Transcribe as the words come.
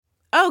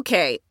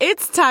Okay,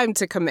 it's time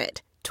to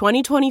commit.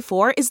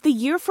 2024 is the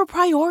year for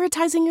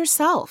prioritizing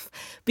yourself.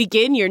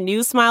 Begin your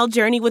new smile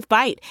journey with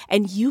Byte,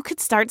 and you could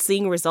start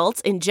seeing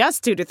results in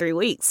just 2 to 3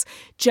 weeks.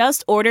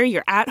 Just order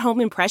your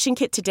at-home impression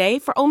kit today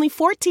for only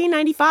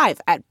 $14.95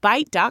 at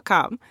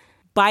Byte.com.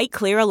 Byte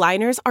Clear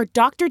aligners are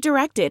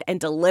doctor-directed and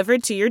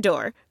delivered to your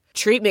door.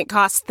 Treatment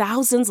costs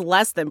thousands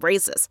less than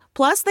braces.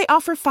 Plus, they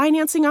offer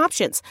financing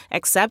options,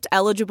 accept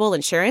eligible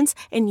insurance,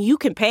 and you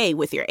can pay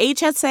with your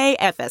HSA,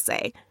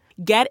 FSA.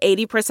 Get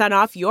 80%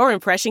 off your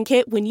impression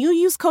kit when you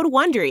use code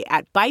WONDERY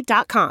at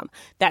Byte.com.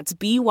 That's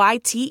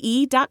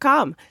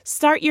BYTE.com.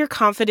 Start your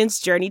confidence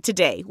journey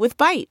today with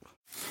Byte.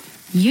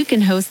 You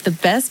can host the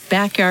best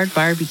backyard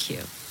barbecue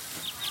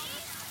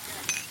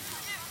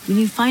when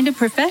you find a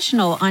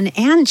professional on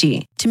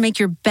Angie to make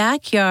your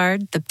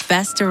backyard the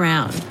best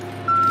around.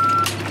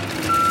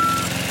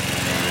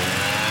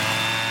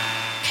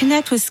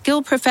 Connect with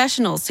skilled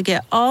professionals to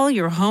get all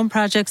your home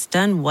projects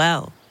done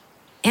well.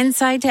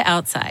 Inside to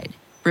outside.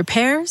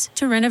 Repairs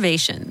to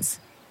renovations.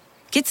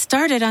 Get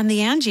started on the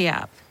Angie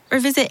app or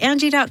visit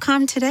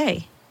Angie.com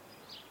today.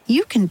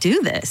 You can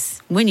do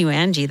this when you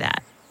Angie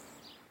that.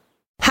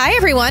 Hi,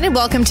 everyone, and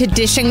welcome to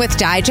Dishing with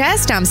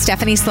Digest. I'm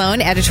Stephanie Sloan,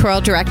 editorial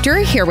director,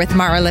 here with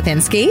Mara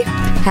Levinsky.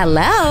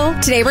 Hello.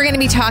 Today, we're going to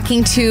be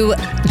talking to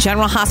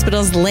General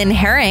Hospital's Lynn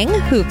Herring,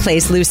 who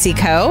plays Lucy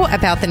Coe,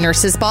 about the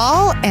Nurses'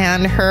 Ball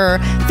and her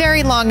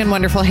very long and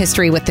wonderful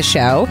history with the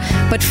show.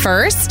 But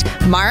first,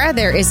 Mara,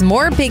 there is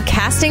more big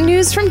casting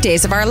news from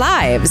Days of Our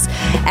Lives.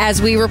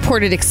 As we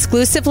reported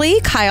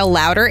exclusively, Kyle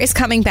Lowder is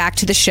coming back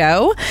to the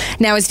show.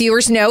 Now, as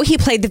viewers know, he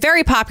played the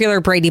very popular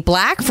Brady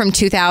Black from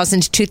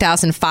 2000 to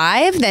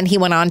 2005. Then he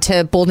went on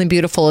to Bold and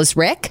Beautiful as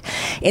Rick.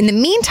 In the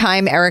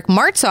meantime, Eric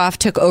Martzoff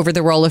took over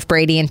the role of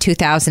Brady in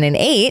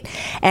 2008,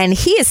 and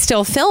he is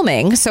still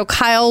filming, so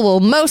Kyle will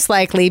most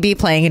likely be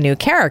playing a new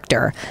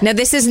character. Now,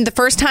 this isn't the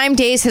first time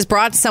Days has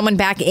brought someone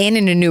back in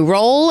a new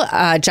role.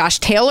 Josh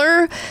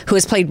Taylor, who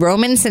has played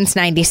Roman since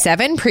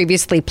 97,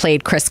 previously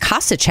played Chris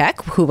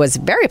Kosacek, who was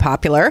very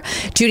popular.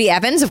 Judy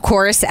Evans, of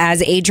course,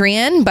 as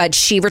Adrian, but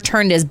she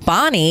returned as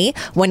Bonnie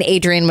when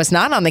Adrian was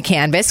not on the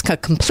canvas, a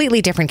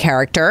completely different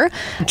character.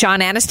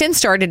 John Aniston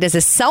started as a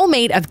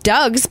cellmate of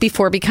Doug's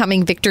before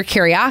becoming Victor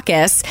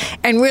Kiriakis,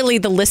 and really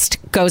the list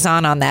goes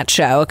on that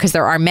show because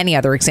there are many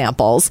other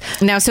examples.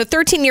 Now, so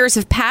 13 years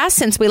have passed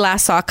since we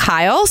last saw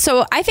Kyle,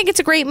 so I think it's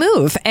a great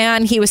move,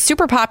 and he was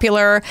super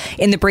popular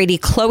in the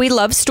Brady-Chloe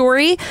love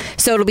story,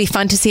 so it'll be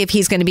fun to see if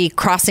he's going to be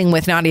crossing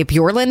with Nadia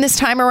Bjorlin this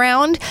time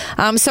around.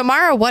 So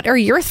Mara, what are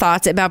your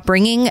thoughts about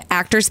bringing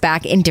actors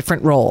back in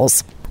different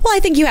roles? Well, I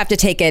think you have to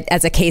take it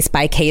as a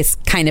case-by-case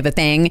kind of a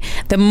thing.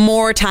 The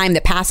more time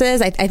that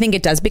passes, I think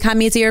it does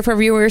become easier for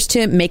viewers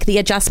to make the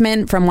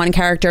adjustment from one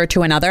character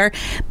to another.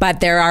 But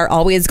there are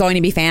always going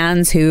to be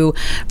fans who,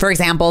 for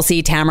example,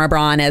 see Tamara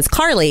Braun as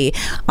Carly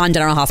on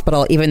General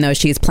Hospital, even though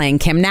she's playing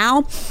Kim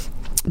now.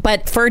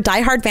 But for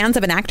diehard fans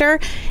of an actor,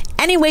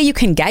 any way you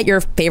can get your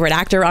favorite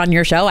actor on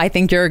your show, I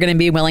think you're going to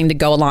be willing to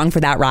go along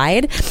for that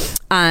ride.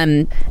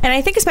 And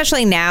I think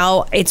especially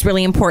now, it's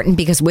really important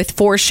because with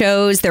 4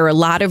 shows, there are a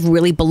lot of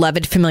really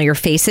beloved, familiar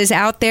faces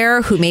out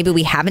there who maybe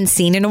we haven't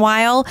seen in a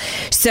while.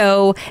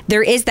 So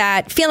there is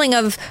that feeling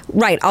of,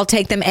 right, I'll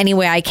take them any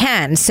way I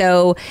can.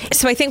 So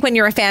I think when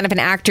you're a fan of an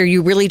actor,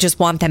 you really just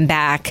want them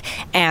back.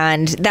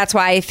 And that's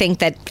why I think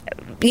that,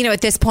 you know,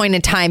 at this point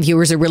in time,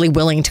 viewers are really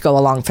willing to go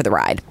along for the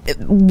ride.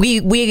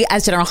 We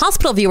as General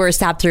Hospital viewers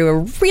sat through a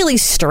really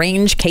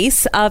strange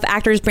case of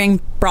actors being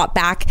brought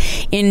back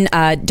in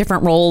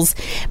different roles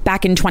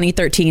back in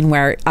 2013,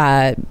 where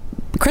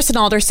Kristen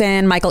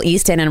Alderson, Michael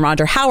Easton, and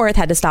Roger Howarth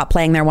had to stop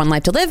playing their One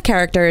Life to Live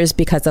characters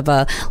because of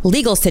a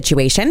legal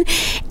situation.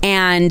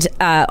 And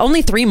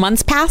only 3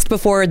 months passed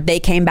before they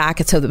came back.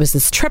 So there was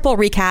this triple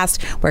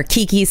recast where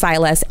Kiki,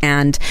 Silas,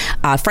 and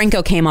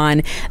Franco came on.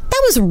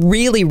 That was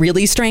really,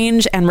 really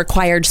strange and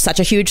required such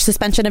a huge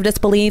suspension of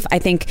disbelief. I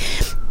think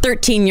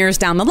 13 years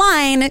down the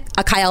line,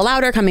 a Kyle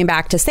Lowder coming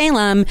back to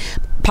Salem,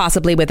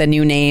 possibly with a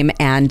new name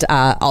and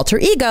alter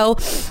ego,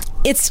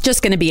 it's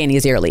just going to be an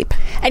easier leap.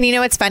 And you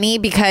know, it's funny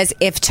because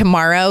if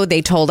tomorrow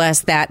they told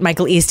us that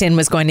Michael Easton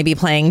was going to be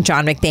playing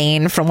John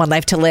McBain from One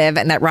Life to Live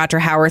and that Roger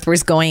Howarth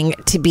was going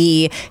to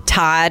be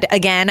Todd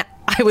again,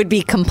 I would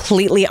be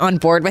completely on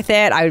board with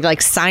it. I would be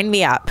like, sign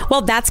me up.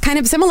 Well, that's kind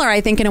of similar,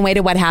 I think, in a way to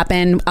what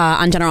happened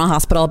on General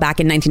Hospital back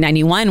in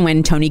 1991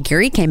 when Tony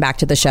Geary came back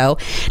to the show.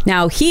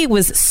 Now, he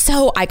was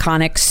so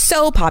iconic,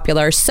 so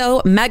popular,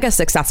 so mega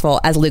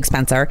successful as Luke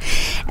Spencer,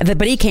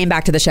 but he came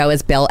back to the show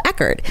as Bill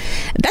Eckert.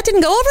 That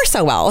didn't go over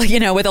so well, you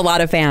know, with a lot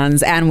of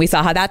fans. And we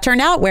saw how that turned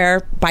out,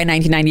 where by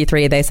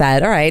 1993, they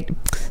said, all right,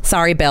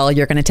 sorry, Bill,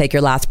 you're going to take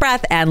your last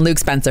breath, and Luke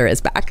Spencer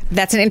is back.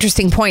 That's an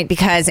interesting point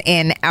because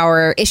in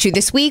our issue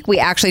this week,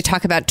 we actually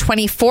talk about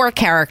 24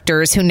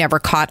 characters who never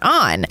caught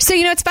on. So,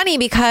 you know, it's funny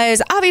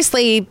because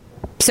obviously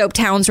soap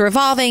towns are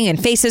evolving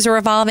and faces are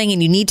evolving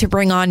and you need to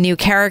bring on new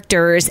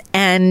characters.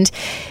 And,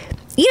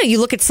 you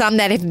look at some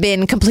that have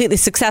been completely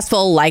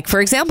successful, like,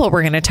 for example,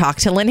 we're going to talk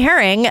to Lynn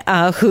Herring,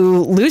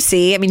 who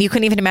Lucy, I mean, you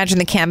couldn't even imagine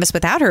the canvas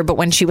without her, but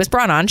when she was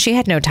brought on, she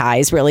had no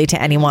ties really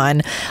to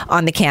anyone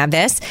on the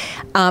canvas.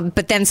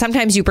 But then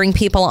sometimes you bring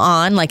people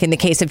on, like in the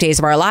case of Days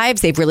of Our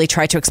Lives, they've really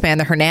tried to expand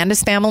the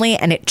Hernandez family,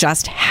 and it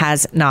just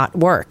has not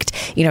worked.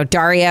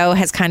 Dario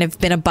has kind of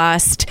been a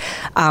bust.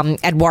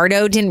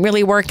 Eduardo didn't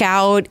really work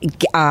out.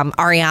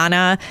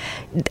 Ariana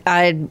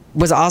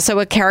was also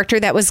a character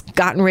that was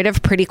gotten rid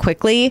of pretty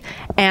quickly,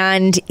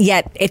 and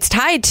yet it's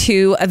tied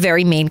to a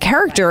very main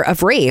character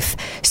of Rafe.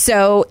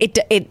 So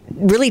it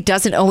really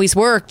doesn't always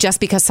work just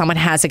because someone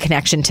has a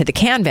connection to the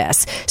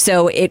canvas.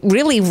 So it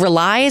really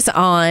relies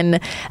on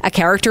a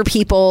character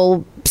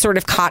people sort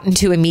of cotton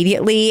to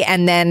immediately,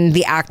 and then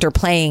the actor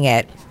playing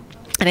it.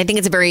 And I think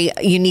it's a very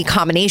unique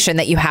combination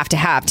that you have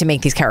to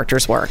make these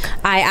characters work.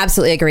 I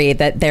absolutely agree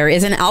that there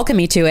is an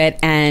alchemy to it.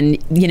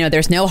 And,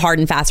 there's no hard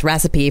and fast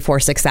recipe for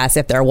success.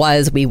 If there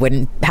was, we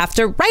wouldn't have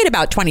to write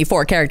about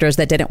 24 characters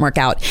that didn't work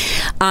out.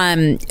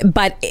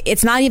 But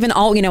it's not even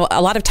all,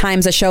 a lot of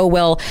times a show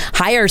will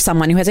hire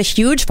someone who has a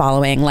huge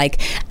following, like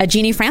a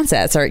Jeannie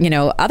Francis or,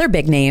 other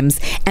big names,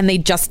 and they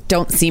just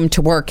don't seem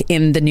to work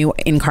in the new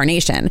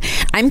incarnation.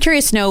 I'm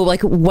curious to know,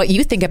 like, what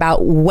you think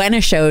about when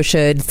a show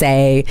should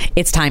say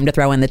it's time to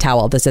throw in the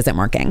towel. This isn't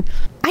working.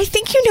 I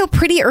think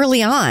pretty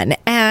early on.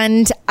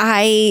 And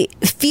I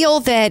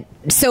feel that,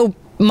 so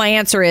my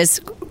answer is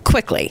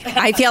quickly.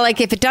 I feel like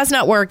if it does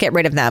not work, get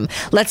rid of them.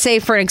 Let's say,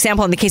 for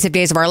example, in the case of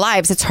Days of Our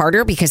Lives, it's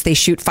harder because they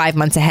shoot 5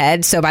 months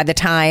ahead. So by the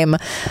time,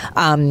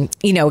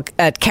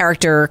 a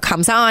character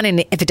comes on, and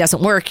if it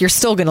doesn't work, you're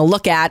still going to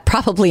look at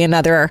probably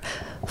another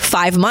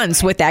 5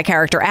 months with that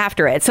character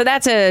after it. So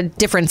that's a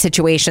different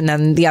situation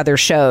than the other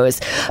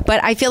shows.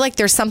 But I feel like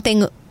there's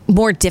something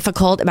more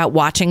difficult about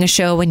watching a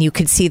show when you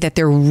could see that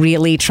they're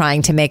really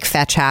trying to make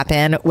fetch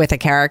happen with a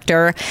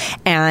character,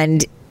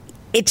 and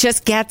it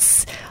just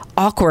gets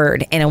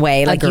awkward in a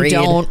way. Like, Agreed.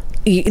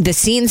 The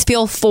scenes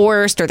feel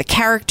forced, or the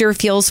character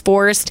feels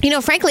forced.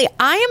 Frankly,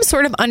 I am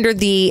sort of under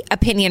the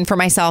opinion for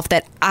myself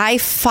that I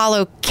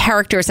follow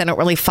characters. I don't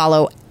really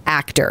follow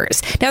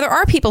actors. Now, there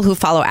are people who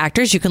follow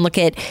actors. You can look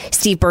at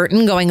Steve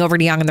Burton going over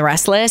to Young and the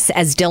Restless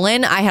as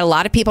Dylan. I had a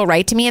lot of people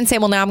write to me and say,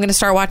 well, now I'm going to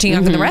start watching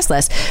Young and the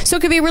Restless. So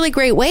it could be a really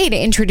great way to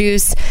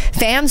introduce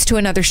fans to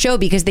another show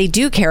because they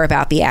do care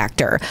about the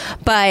actor.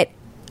 But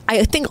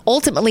I think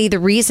ultimately the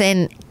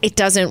reason it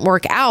doesn't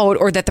work out,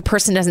 or that the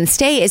person doesn't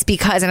stay, is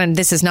because, and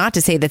this is not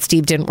to say that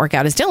Steve didn't work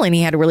out as Dylan.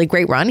 He had a really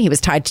great run. He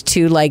was tied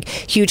to like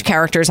huge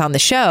characters on the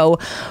show.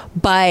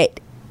 But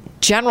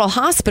General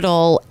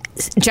Hospital's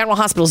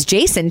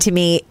Jason, to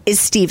me, is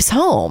Steve's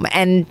home.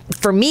 And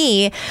for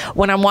me,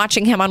 when I'm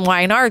watching him on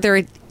Y&R,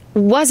 there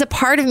was a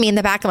part of me in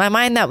the back of my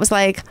mind that was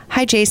like,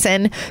 hi,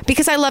 Jason,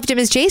 because I loved him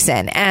as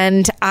Jason.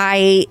 And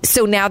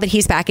so now that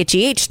he's back at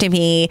GH, to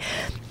me,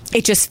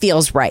 it just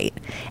feels right.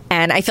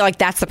 And I feel like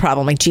that's the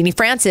problem. Like, Jeannie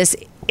Francis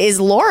is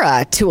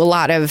Laura to a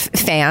lot of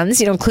fans,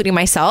 including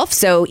myself.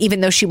 So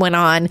even though she went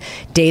on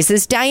Days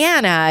as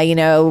Diana,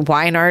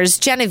 Y&R's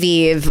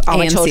Genevieve, All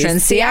My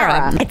Children's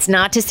Sierra, it's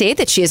not to say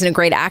that she isn't a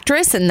great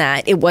actress and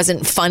that it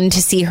wasn't fun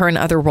to see her in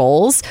other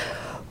roles.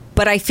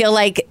 But I feel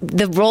like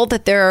the role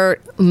that they're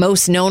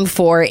most known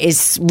for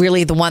is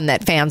really the one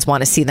that fans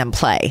want to see them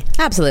play.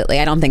 Absolutely.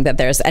 I don't think that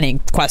there's any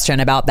question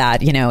about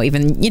that.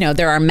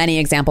 There are many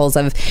examples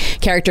of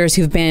characters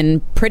who've been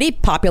pretty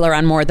popular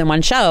on more than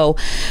one show.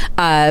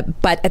 But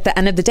at the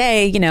end of the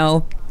day,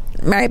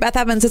 Mary Beth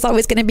Evans is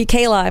always going to be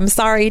Kayla. I'm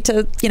sorry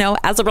to,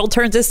 As the World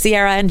Turns is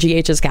Sierra, and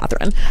GH is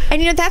Catherine.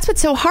 And, that's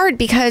what's so hard,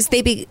 because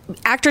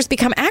actors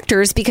become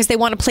actors because they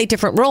want to play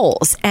different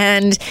roles.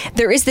 And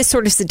there is this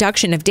sort of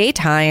seduction of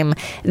daytime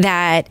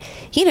that,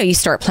 you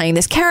start playing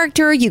this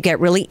character, you get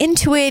really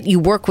into it, you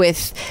work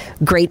with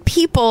great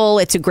people,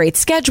 it's a great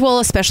schedule,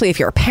 especially if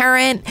you're a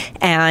parent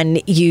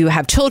and you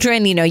have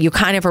children, you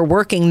kind of are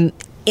working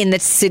in the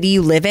city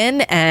you live in,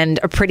 and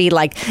a pretty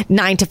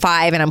 9 to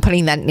 5, and I'm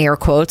putting that in air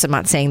quotes. I'm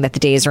not saying that the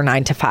days are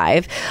 9 to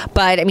 5,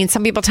 but I mean,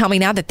 some people tell me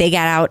now that they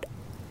get out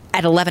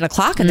at 11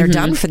 o'clock and they're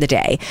done for the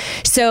day.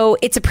 So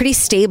it's a pretty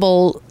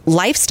stable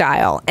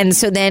lifestyle. And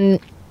so then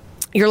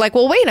you're like,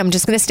 well, wait, I'm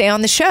just going to stay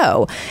on the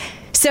show.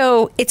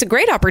 So it's a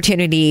great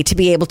opportunity to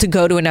be able to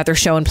go to another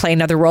show and play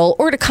another role,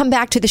 or to come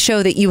back to the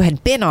show that you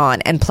had been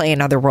on and play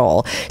another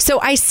role. So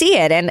I see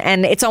it,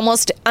 and it's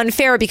almost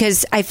unfair,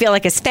 because I feel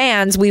like as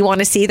fans, we want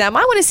to see them.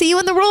 I want to see you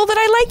in the role that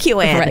I like you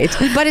in. Right.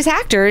 But as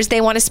actors,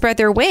 they want to spread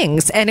their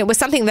wings. And it was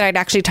something that I'd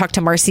actually talked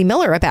to Marcy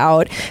Miller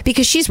about,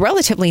 because she's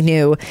relatively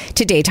new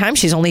to daytime.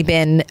 She's only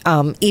been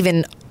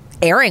even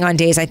airing on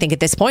days, I think, at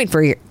this point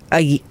for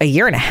a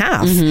year and a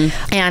half.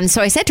 And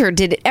so I said to her,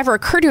 did it ever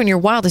occur to you in your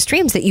wildest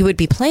dreams that you would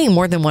be playing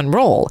more than one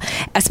role,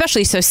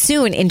 especially so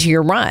soon into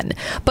your run?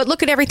 But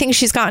look at everything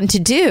she's gotten to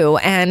do.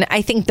 And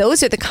I think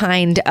those are the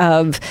kind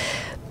of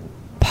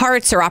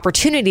parts or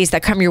opportunities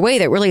that come your way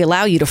that really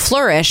allow you to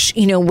flourish,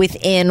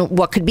 within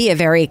what could be a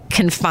very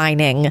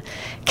confining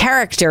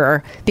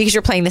character because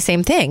you're playing the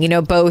same thing.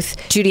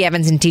 Both Judy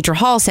Evans and Deidre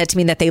Hall said to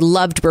me that they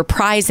loved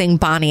reprising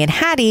Bonnie and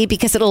Hattie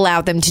because it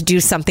allowed them to do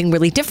something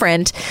really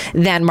different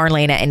than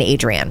Marlena and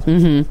Adrian.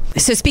 Mm-hmm.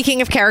 So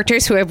speaking of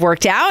characters who have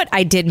worked out,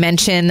 I did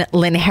mention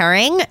Lynn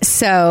Herring.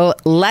 So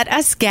let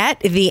us get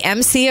the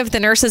MC of the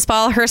Nurses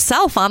Ball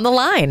herself on the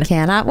line.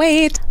 Cannot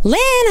wait. Lynn,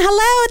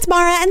 hello. It's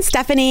Mara and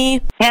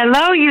Stephanie.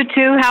 Hello, you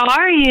two. How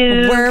are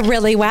you? We're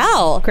really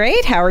well.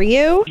 Great. How are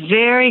you?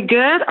 Very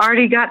good.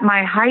 Already got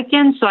my hike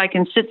in so I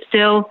can sit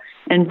still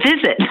and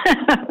visit.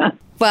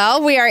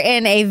 Well, we are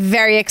in a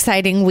very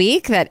exciting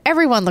week that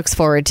everyone looks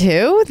forward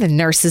to, the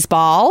Nurses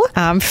Ball.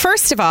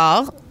 First of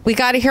all, we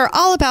got to hear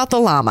all about the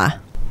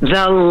llama.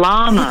 The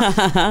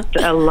llama.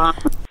 The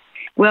llama.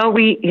 Well,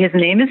 his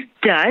name is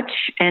Dutch,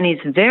 and he's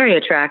very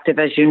attractive,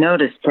 as you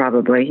noticed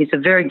probably. He's a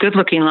very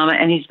good-looking llama,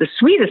 and he's the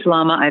sweetest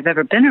llama I've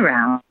ever been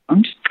around.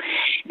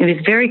 He was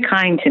very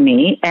kind to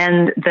me,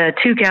 and the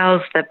two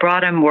gals that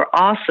brought him were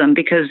awesome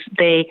because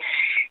they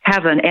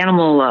have an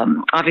animal,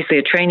 obviously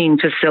a training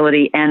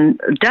facility, and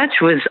Dutch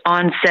was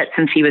on set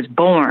since he was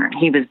born.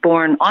 He was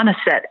born on a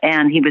set,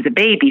 and he was a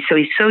baby, so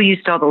he's so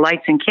used to all the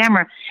lights and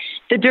camera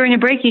that during a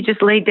break he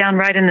just laid down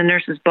right in the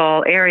nurses'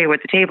 ball area where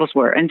the tables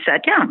were and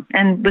sat down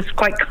and was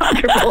quite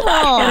comfortable.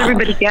 And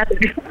everybody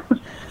gathered.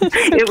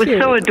 It was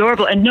so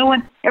adorable, and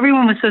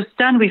everyone was so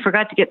stunned we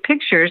forgot to get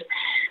pictures.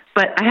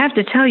 But I have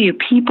to tell you,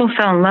 people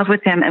fell in love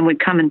with him and would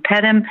come and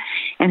pet him,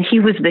 and he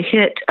was the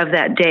hit of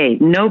that day.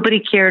 Nobody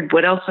cared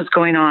what else was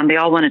going on. They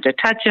all wanted to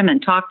touch him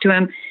and talk to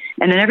him.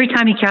 And then every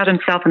time he caught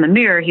himself in the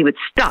mirror, he would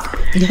stop.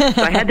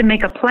 So I had to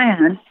make a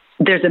plan.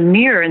 There's a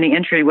mirror in the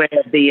entryway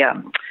of the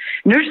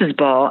nurses'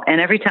 ball,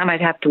 and every time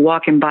I'd have to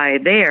walk him by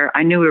there,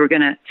 I knew we were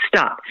going to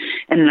stop.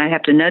 And then I'd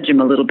have to nudge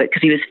him a little bit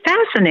because he was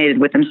fascinated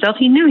with himself.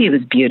 He knew he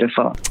was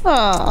beautiful.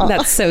 Oh,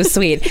 that's so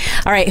sweet.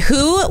 All right.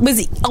 Who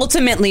was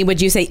ultimately,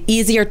 would you say,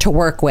 easier to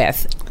work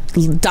with?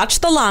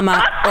 Dutch the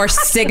llama or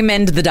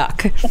Sigmund the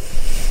duck?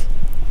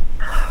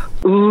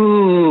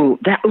 Ooh,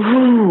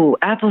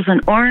 apples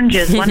and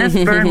oranges. One is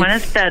fur and one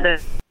is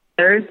feathers.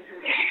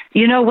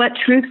 You know what?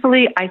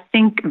 Truthfully, I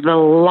think the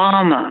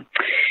llama,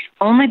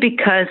 only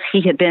because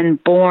he had been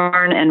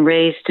born and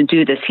raised to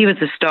do this. He was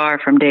a star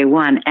from day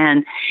one.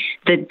 And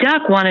the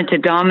duck wanted to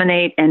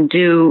dominate and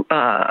do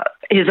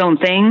his own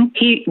thing.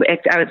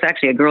 I was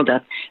actually a girl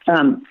duck.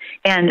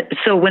 And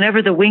so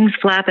whenever the wings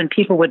flap and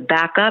people would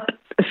back up,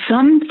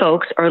 some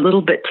folks are a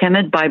little bit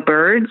timid by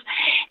birds.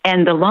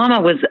 And the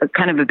llama was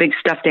kind of a big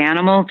stuffed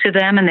animal to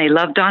them, and they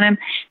loved on him.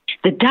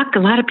 The duck, a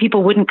lot of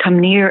people wouldn't come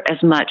near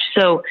as much.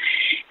 So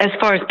as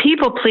far as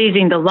people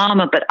pleasing the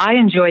llama, but I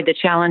enjoyed the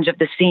challenge of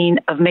the scene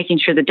of making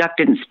sure the duck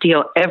didn't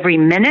steal every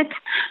minute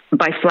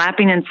by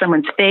flapping in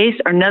someone's face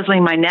or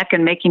nuzzling my neck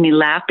and making me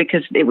laugh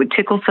because it would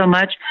tickle so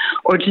much,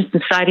 or just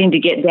deciding to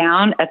get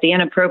down at the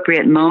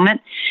inappropriate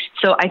moment.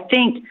 So I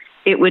think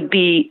it would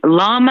be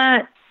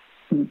llama,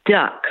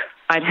 duck.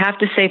 I'd have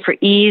to say for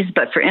ease,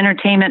 but for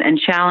entertainment and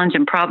challenge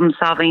and problem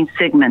solving,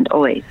 Sigmund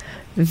always.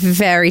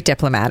 Very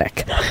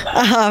diplomatic.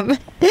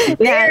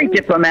 Very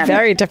diplomatic.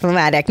 Very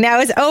diplomatic. Now,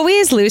 as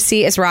always,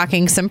 Lucy is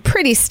rocking some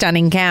pretty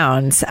stunning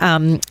gowns.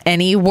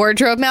 Any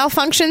wardrobe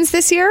malfunctions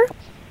this year?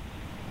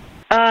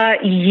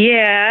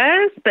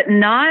 Yes, but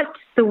not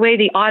the way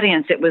the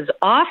audience. It was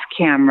off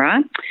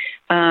camera.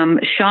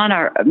 Sean,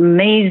 our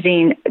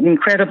amazing,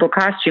 incredible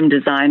costume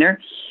designer,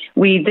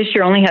 we this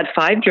year only had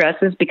 5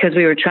 dresses because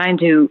we were trying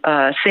to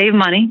save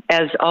money,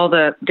 as all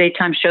the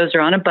daytime shows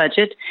are on a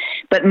budget,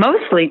 but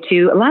mostly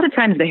a lot of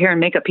times the hair and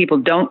makeup people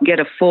don't get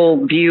a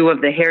full view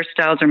of the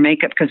hairstyles or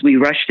makeup because we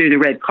rush through the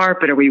red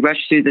carpet or we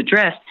rush through the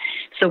dress.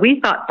 So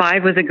we thought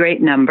 5 was a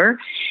great number.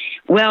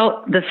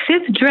 Well, the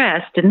 5th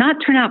dress did not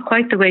turn out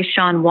quite the way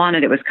Sean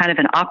wanted. It was kind of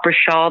an opera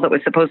shawl that was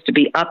supposed to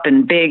be up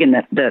and big, and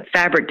the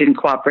fabric didn't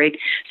cooperate.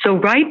 So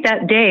right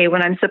that day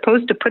when I'm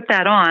supposed to put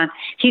that on,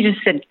 he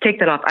just said, take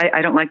that off.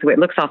 I don't like the way it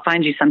looks. I'll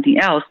find you something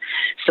else.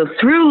 So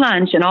through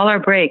lunch and all our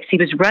breaks, he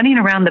was running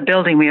around the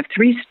building. We have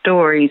 3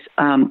 stories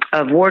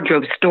of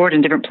wardrobes stored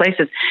in different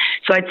places.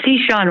 So I'd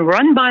see Sean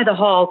run by the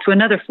hall to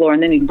another floor,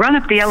 and then he'd run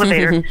up the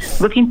elevator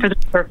looking for the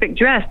perfect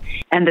dress.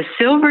 And the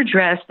silver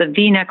dress, the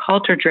V-neck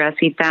halter dress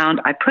he found,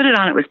 I put it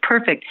on. It was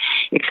perfect,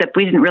 except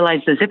we didn't realize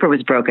the zipper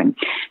was broken.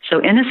 So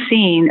in a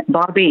scene,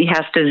 Bobby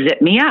has to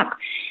zip me up.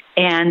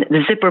 And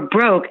the zipper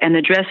broke and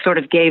the dress sort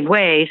of gave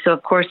way. So,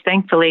 of course,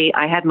 thankfully,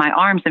 I had my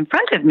arms in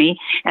front of me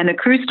and the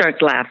crew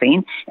starts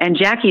laughing. And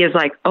Jackie is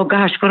like, oh,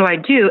 gosh, what do I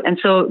do? And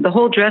so the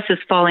whole dress is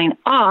falling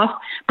off,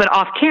 but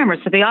off camera.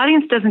 So the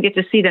audience doesn't get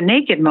to see the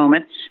naked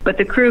moment, but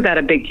the crew got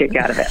a big kick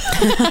out of it.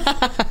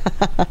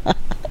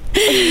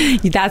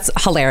 That's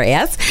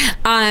hilarious.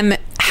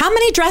 How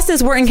many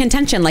dresses were in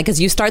contention? Like, as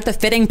you start the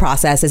fitting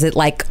process, is it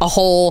like a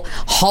whole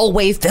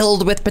hallway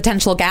filled with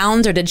potential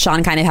gowns, or did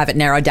Sean kind of have it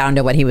narrowed down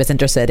to what he was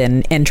interested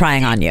in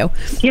trying on you?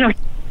 You know,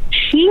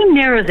 he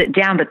narrows it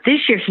down, but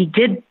this year he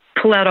did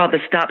pull out all the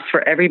stops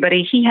for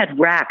everybody. He had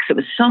racks. It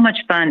was so much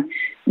fun,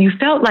 you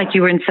felt like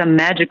you were in some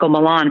magical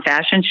Milan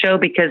fashion show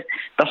because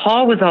the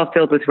hall was all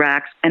filled with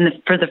racks. And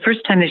for the first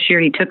time this year,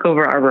 he took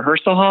over our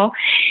rehearsal hall,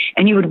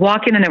 and you would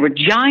walk in and there were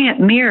giant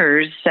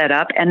mirrors set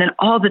up and then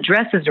all the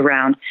dresses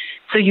around.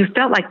 So you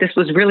felt like this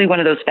was really one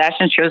of those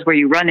fashion shows where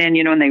you run in,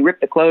 and they rip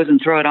the clothes and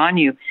throw it on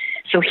you.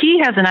 So he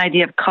has an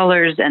idea of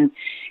colors, and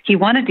he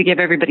wanted to give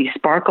everybody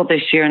sparkle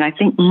this year. And I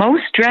think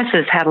most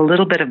dresses had a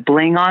little bit of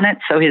bling on it,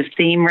 so his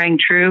theme rang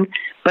true.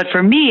 But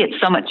for me,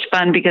 it's so much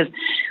fun because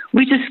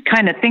we just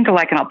kind of think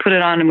alike, and I'll put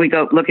it on and we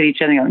go look at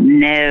each other and go,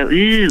 no,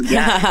 ooh,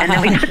 yeah. And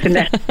then we have to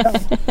mess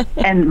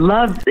and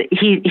love.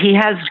 He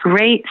has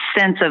great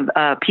sense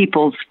of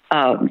people's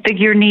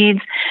figure needs.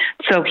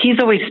 So he's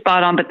always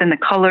spot on, but then the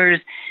colors.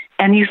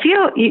 And you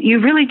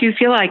really do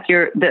feel like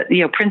you're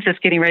the princess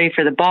getting ready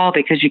for the ball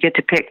because you get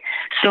to pick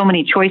so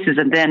many choices.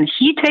 And then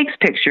he takes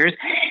pictures.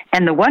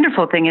 And the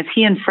wonderful thing is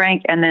he and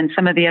Frank and then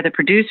some of the other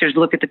producers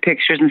look at the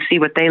pictures and see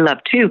what they love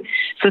too.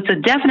 So it's a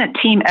definite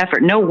team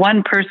effort. No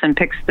one person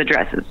picks the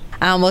dresses.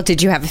 Well,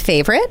 did you have a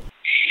favorite?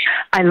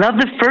 I love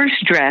the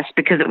first dress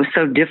because it was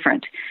so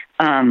different.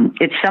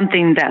 It's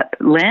something that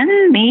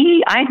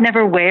I'd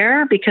never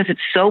wear because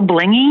it's so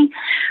blingy,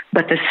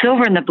 but the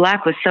silver and the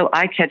black was so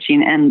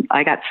eye-catching, and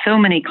I got so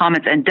many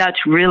comments, and Dutch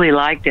really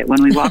liked it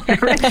when we walked the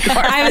red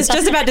carpet. I was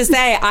just about to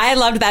say, I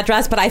loved that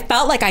dress, but I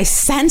felt like I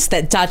sensed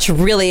that Dutch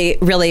really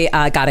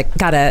got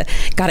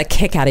a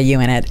kick out of you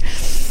in it.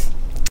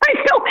 I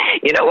know.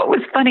 You know what was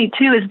funny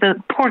too is the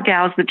poor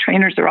gals, the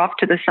trainers are off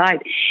to the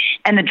side,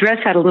 and the dress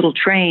had a little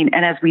train,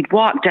 and as we'd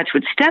walk, Dutch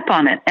would step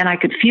on it, and I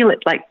could feel it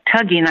like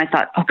tugging, and I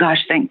thought, oh gosh,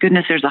 thank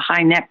goodness there's a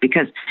high neck,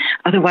 because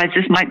otherwise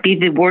this might be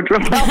the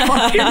wardrobe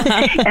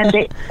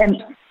malfunction.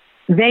 and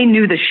they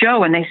knew the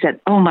show, and they said,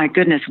 oh my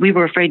goodness, we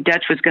were afraid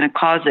Dutch was going to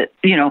cause it,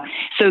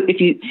 So if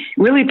you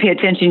really pay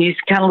attention, you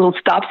kind of little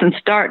stops and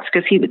starts,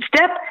 because he would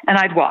step, and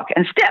I'd walk,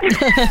 and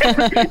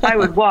step. I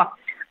would walk.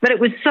 But it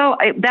was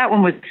that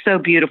one was so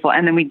beautiful.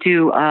 And then we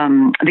do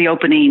the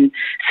opening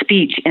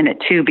speech in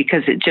it too,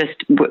 because it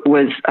just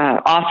was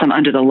awesome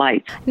under the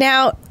lights.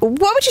 Now, what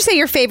would you say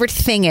your favorite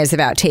thing is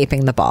about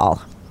taping the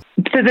ball?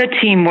 So the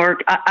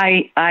teamwork,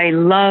 I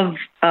love,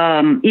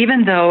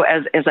 even though,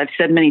 as I've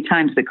said many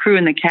times, the crew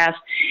and the cast,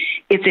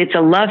 it's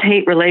a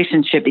love-hate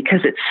relationship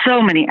because it's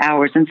so many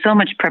hours and so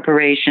much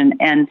preparation,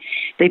 and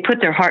they put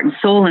their heart and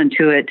soul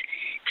into it.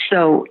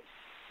 So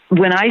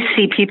when I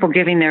see people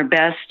giving their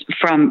best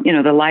from,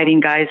 the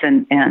lighting guys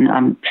and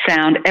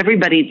sound,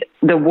 everybody,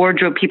 the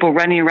wardrobe people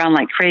running around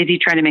like crazy,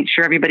 trying to make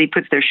sure everybody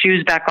puts their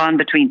shoes back on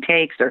between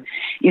takes, or,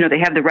 they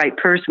have the right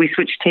purse. We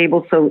switch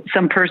tables, so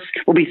some purse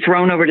will be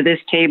thrown over to this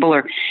table,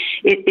 or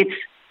it's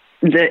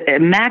the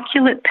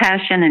immaculate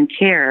passion and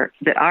care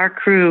that our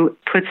crew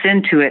puts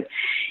into it.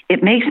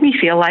 It makes me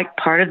feel like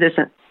part of this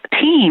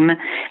team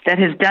that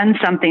has done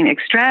something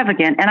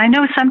extravagant. And I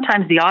know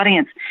sometimes the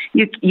audience,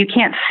 you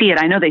can't see it.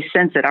 I know they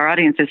sense it. Our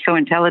audience is so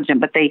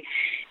intelligent, but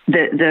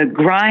the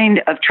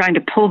grind of trying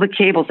to pull the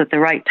cables at the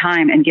right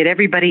time and get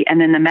everybody, and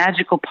then the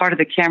magical part of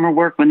the camera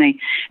work when they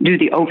do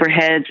the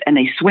overheads and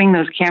they swing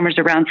those cameras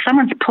around,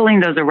 someone's pulling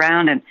those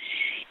around, and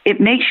it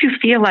makes you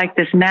feel like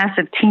this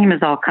massive team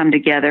has all come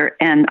together.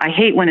 And I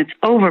hate when it's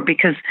over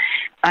because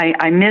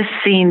I miss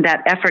seeing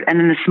that effort and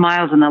then the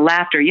smiles and the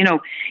laughter.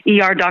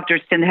 ER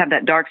doctors tend to have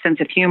that dark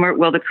sense of humor.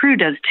 Well, the crew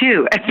does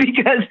too,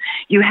 because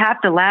you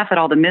have to laugh at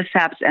all the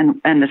mishaps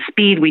and the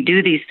speed we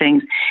do these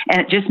things.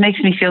 And it just makes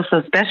me feel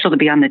so special to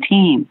be on the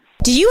team.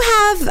 Do you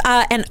have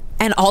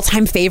an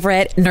all-time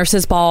favorite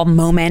Nurses Ball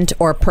moment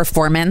or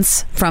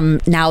performance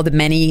from now the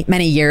many,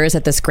 many years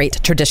that this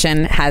great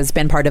tradition has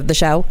been part of the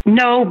show?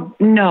 No.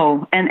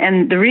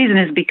 And the reason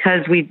is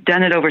because we've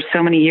done it over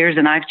so many years,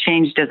 and I've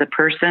changed as a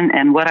person,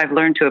 and what I've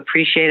learned to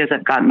appreciate as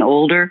I've gotten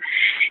older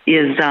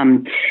is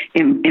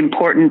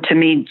important to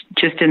me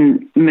just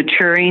in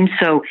maturing.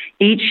 So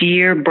each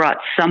year brought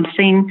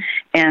something,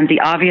 and the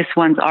obvious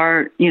ones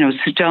are,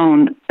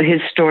 Stone,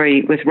 his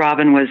story with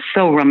Robin was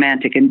so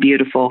romantic and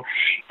beautiful.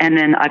 And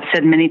then I've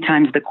said many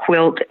times the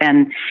quilt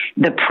and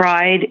the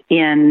pride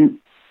in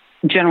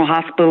General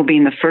Hospital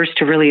being the first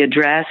to really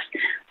address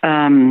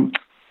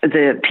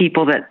the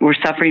people that were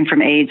suffering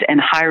from AIDS and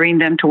hiring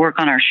them to work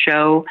on our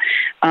show.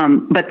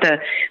 But the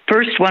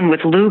first one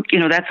with Luke,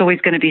 that's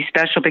always going to be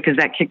special because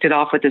that kicked it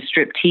off with the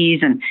strip tease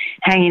and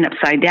hanging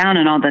upside down,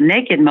 and all the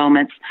naked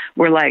moments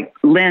were like,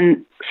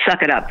 Lynn,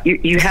 suck it up.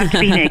 You have to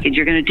be naked.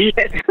 You're going to do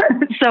this.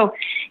 So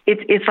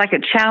it's like a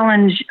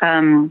challenge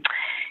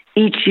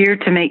each year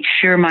to make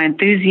sure my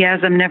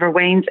enthusiasm never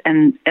wanes,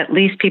 and at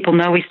least people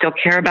know we still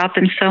care about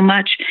them so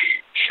much.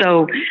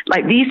 So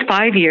like these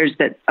 5 years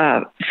that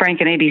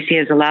Frank and ABC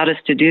has allowed us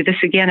to do this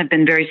again have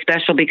been very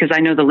special because I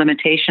know the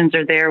limitations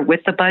are there with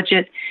the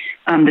budget.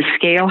 The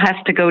scale has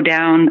to go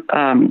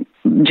down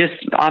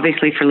just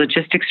obviously for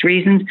logistics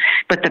reasons,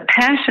 but the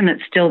passion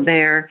that's still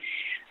there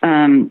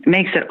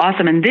makes it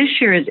awesome. And this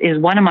year is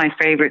one of my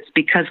favorites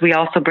because we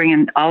also bring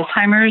in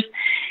Alzheimer's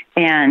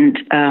and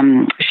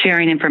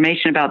sharing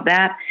information about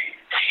that.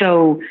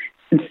 So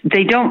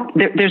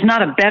there's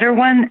not a better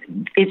one.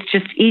 It's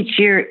just each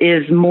year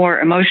is more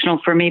emotional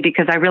for me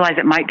because I realize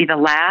it might be the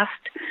last.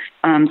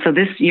 So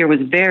this year was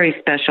very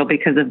special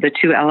because of the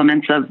two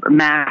elements of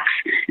Max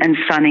and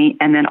Sonny,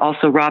 and then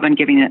also Robin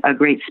giving a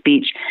great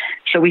speech.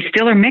 So we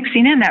still are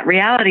mixing in that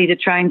reality to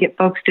try and get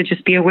folks to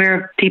just be aware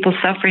of people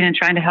suffering and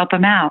trying to help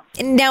them out.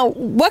 Now,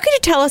 what could you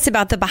tell us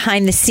about the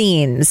behind the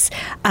scenes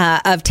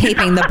of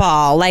taping the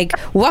ball? Like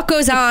what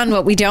goes on,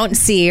 what we don't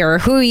see, or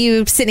who are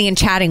you sitting and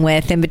chatting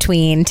with in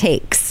between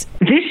takes?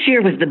 This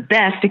year was the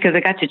best because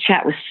I got to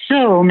chat with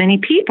so many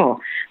people.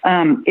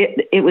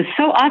 It was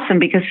so awesome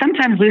because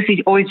sometimes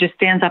Lucy always just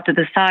stands up to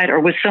the side, or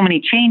with so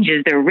many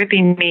changes, they're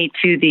ripping me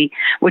to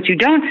what you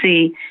don't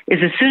see is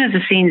as soon as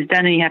the scene's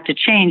done and you have to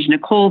change,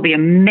 Nicole, the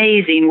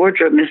amazing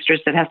wardrobe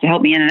mistress that has to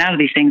help me in and out of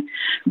these things,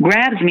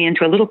 grabs me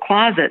into a little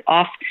closet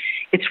off.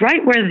 It's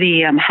right where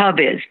the hub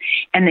is.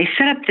 And they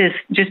set up this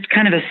just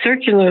kind of a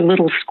circular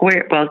little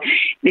square. Well,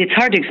 it's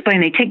hard to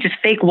explain. They take just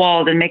fake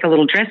walls and make a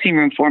little dressing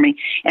room for me.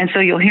 And so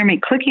you'll hear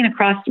me clicking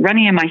across,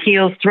 running in my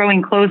heels,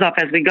 throwing clothes off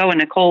as we go. And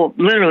Nicole,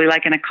 literally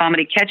like in a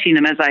comedy, catching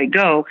them as I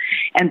go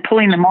and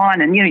pulling them on.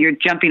 And, you're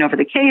jumping over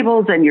the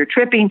cables and you're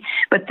tripping.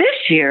 But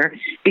this year,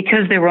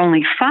 because there were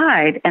only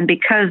 5 and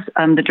because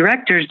the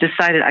directors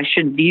decided I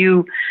should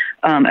view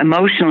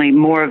emotionally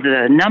more of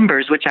the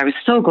numbers, which I was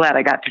so glad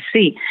I got to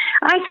see,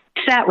 I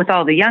sat with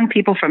all the young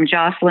people from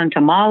Jocelyn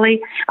to Molly.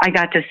 I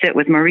got to sit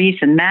with Maurice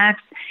and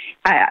Max.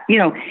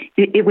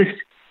 It was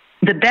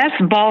the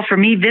best ball for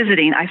me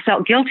visiting. I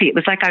felt guilty. It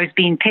was like I was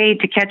being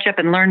paid to catch up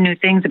and learn new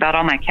things about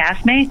all my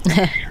castmates.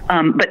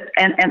 But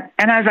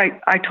as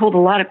I told a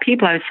lot of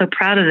people, I was so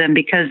proud of them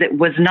because it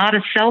was not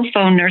a cell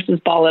phone nurse's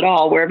ball at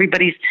all, where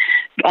everybody's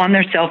on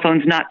their cell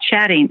phones, not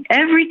chatting.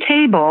 Every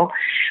table,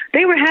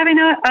 they were having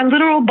a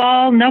literal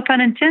ball, no pun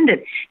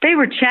intended. They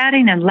were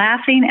chatting and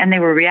laughing, and they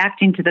were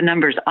reacting to the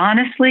numbers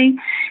honestly.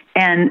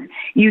 And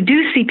you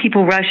do see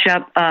people rush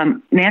up.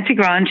 Nancy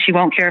Grahn, she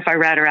won't care if I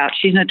rat her out.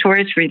 She's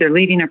notorious for either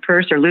leaving her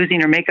purse or losing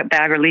her makeup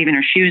bag or leaving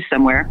her shoes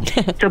somewhere.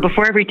 So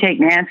before every take,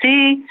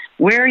 Nancy,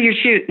 where are your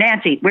shoes?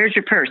 Nancy, where's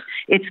your purse?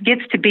 It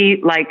gets to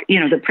be like,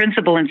 the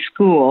principal in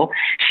school.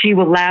 She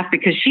will laugh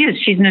because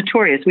she's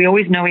notorious. We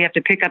always know we have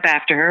to pick up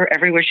after her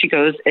everywhere she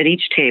goes at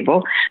each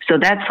table. So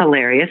that's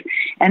hilarious.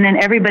 And then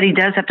everybody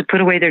does have to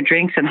put away their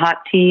drinks and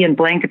hot tea and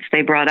blankets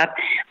they brought up.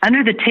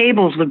 Under the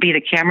tables would be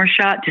the camera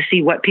shot to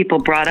see what people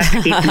brought up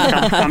to keep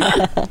themselves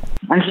comfortable.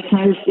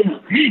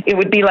 It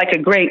would be like a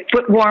great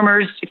foot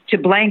warmers to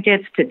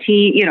blankets to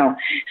tea,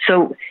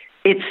 So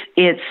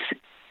it's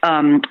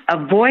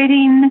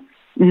avoiding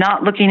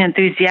not looking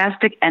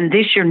enthusiastic. And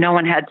this year, no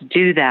one had to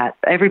do that.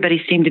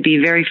 Everybody seemed to be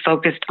very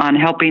focused on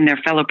helping their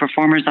fellow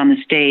performers on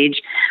the stage.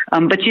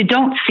 But you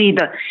don't see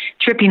the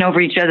tripping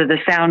over each other, the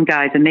sound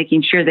guys, and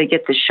making sure they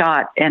get the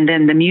shot. And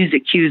then the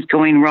music cues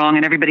going wrong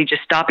and everybody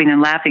just stopping and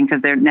laughing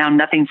because now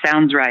nothing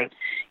sounds right.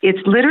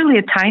 It's literally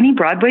a tiny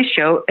Broadway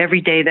show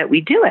every day that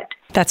we do it.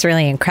 That's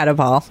really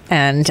incredible.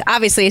 And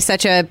obviously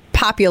such a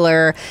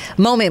popular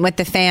moment with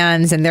the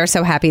fans, and they're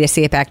so happy to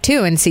see it back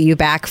too and see you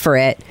back for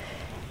it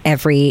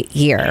every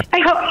year.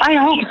 I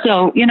hope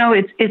so.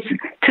 It's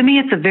to me,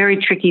 it's a very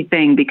tricky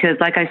thing because,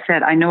 like I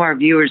said, I know our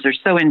viewers are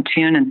so in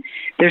tune and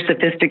they're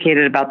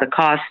sophisticated about the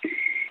cost.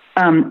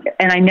 And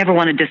I never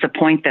want to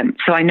disappoint them.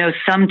 So I know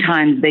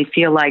sometimes they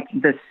feel like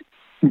this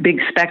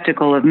big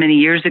spectacle of many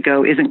years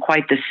ago isn't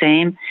quite the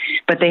same,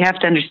 but they have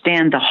to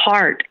understand the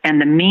heart and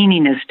the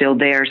meaning is still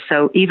there.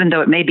 So even though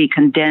it may be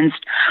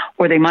condensed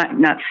or they might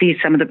not see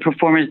some of the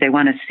performers they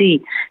want to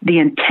see, the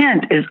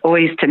intent is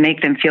always to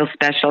make them feel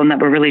special and that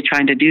we're really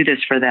trying to do this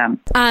for them.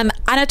 On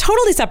a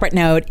totally separate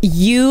note,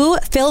 you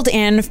filled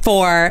in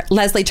for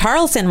Leslie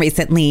Charlson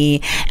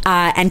recently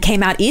and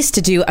came out east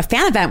to do a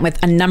fan event with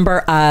a number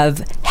of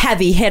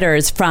heavy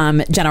hitters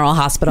from General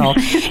Hospital.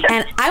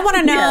 And I want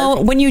to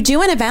know, when you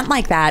do an event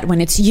like that,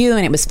 when it's you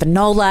and it was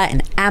Finola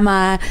and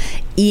Emma,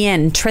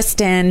 Ian,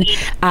 Tristan,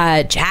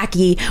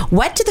 Jackie,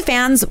 what do the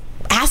fans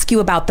ask you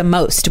about the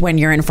most when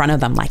you're in front of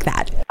them like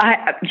that?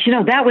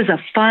 That was a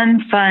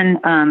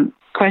fun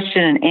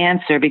question and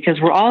answer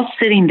because we're all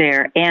sitting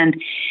there and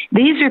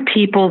these are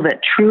people that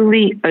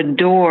truly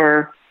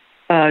adore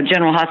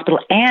General Hospital,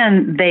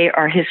 and they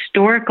are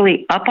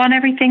historically up on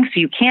everything, so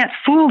you can't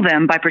fool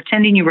them by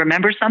pretending you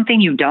remember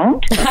something you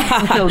don't.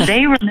 So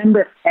they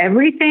remember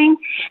everything,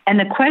 and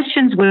the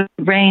questions would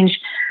range,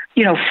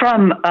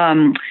 from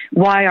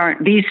why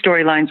aren't these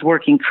storylines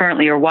working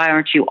currently, or why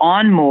aren't you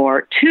on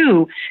more,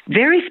 to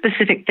very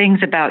specific things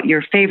about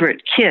your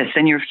favorite kiss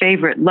and your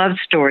favorite love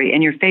story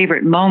and your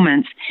favorite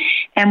moments.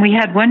 And we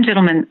had one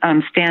gentleman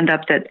stand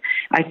up that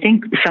I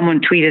think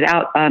someone tweeted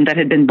out that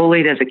had been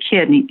bullied as a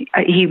kid. And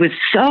he was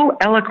so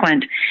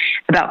eloquent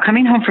about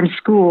coming home from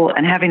school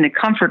and having the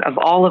comfort of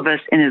all of us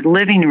in his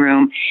living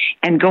room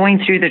and going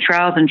through the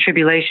trials and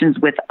tribulations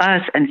with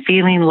us and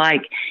feeling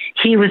like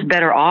he was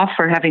better off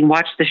for having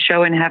watched the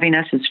show and having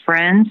us as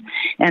friends.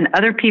 And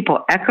other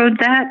people echoed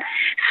that.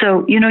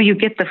 So, you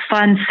get the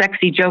fun,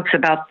 sexy jokes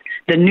about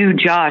the new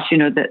Josh,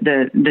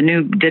 the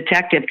new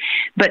detective,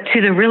 but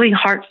to the really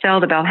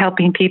heartfelt about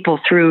helping people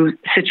through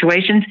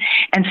situations.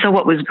 And so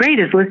what was great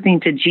is listening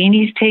to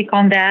Jeannie's take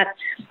on that,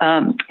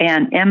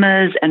 and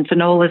Emma's and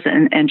Finola's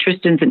and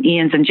Tristan's and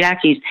Ian's and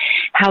Jackie's,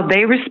 how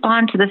they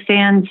respond to the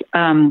fans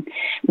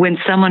when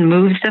someone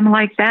moves them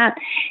like that.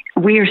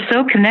 We are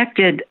so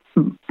connected,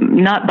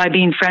 not by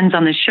being friends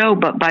on the show,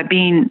 but by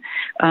being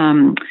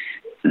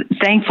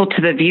thankful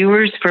to the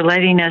viewers for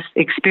letting us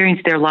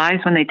experience their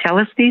lives when they tell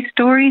us these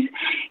stories.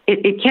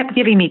 It kept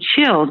giving me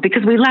chills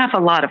because we laugh a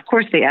lot. Of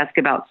course, they ask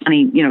about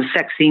funny,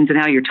 sex scenes and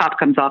how your top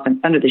comes off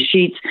and under the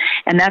sheets,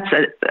 and that's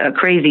a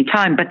crazy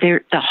time. But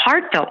the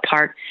heartfelt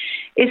part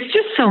is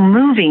just so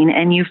moving,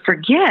 and you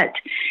forget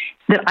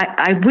that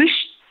I wish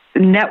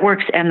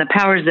networks and the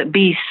powers that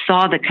be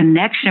saw the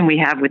connection we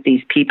have with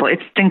these people.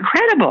 It's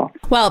incredible.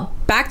 Well,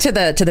 back to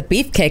the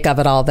beefcake of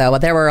it all, though.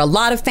 There were a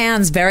lot of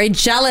fans very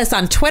jealous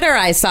on Twitter,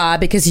 I saw,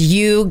 because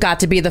you got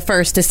to be the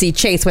first to see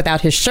Chase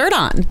without his shirt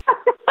on.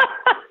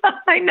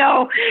 I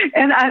know.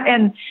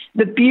 And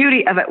the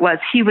beauty of it was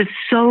he was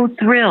so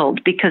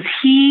thrilled because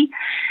he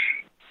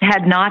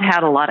had not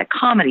had a lot of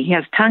comedy. He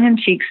has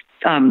tongue-in-cheek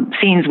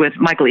scenes with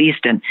Michael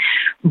Easton,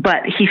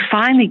 but he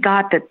finally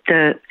got that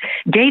the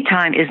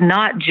daytime is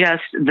not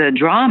just the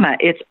drama,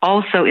 it's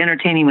also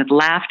entertaining with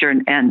laughter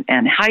and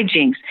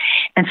hijinks.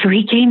 And so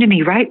he came to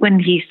me right when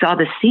he saw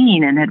the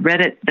scene and had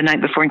read it the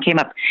night before and came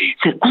up,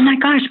 said, "Oh my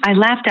gosh, I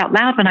laughed out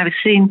loud when I was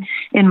sitting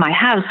in my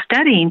house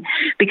studying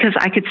because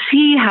I could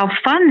see how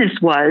fun this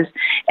was."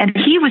 And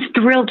he was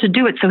thrilled to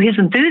do it. So his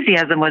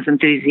enthusiasm was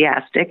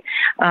enthusiastic.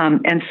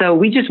 And so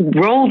we just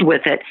rolled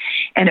with it.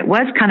 And it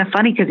was kind of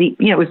funny because he,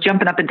 was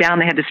jumping up and down.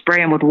 They had to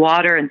spray him with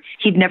water, and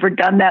he'd never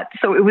done that.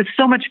 So it was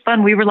so much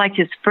fun. We were like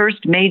his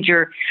first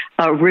major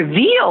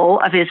reveal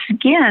of his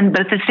skin,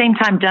 but at the same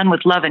time done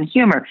with love and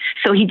humor.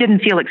 So he didn't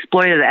feel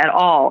exploited at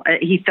all.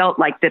 He felt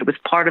like that it was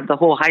part of the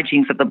whole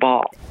hijinks of the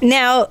ball.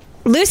 Now,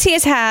 Lucy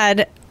has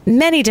had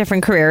many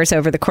different careers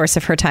over the course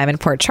of her time in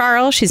Port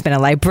Charles. She's been a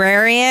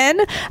librarian,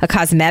 a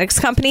cosmetics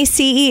company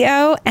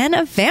CEO, and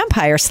a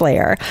vampire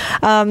slayer.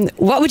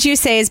 What would you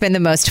say has been the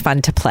most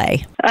fun to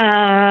play?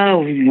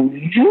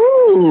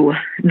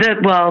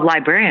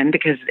 Librarian,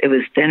 because it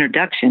was the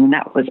introduction, and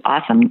that was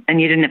awesome.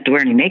 And you didn't have to wear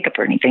any makeup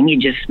or anything. You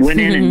just went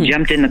in and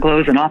jumped in the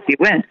clothes and off you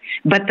went.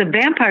 But the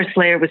vampire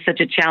slayer was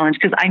such a challenge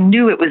because I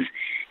knew it was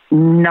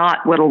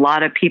not what a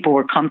lot of people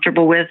were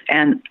comfortable with.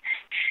 And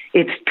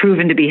it's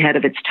proven to be ahead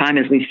of its time,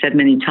 as we've said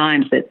many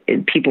times, that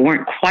people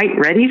weren't quite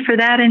ready for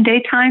that in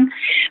daytime.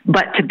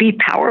 But to be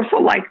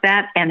powerful like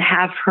that and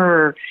have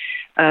her,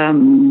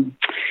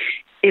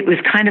 it was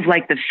kind of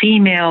like the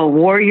female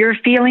warrior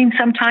feeling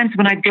sometimes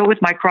when I'd go with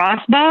my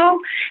crossbow.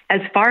 As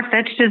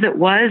far-fetched as it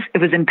was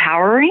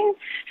empowering.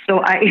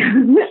 So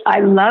I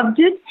loved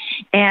it.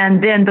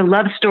 And then the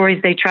love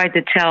stories they tried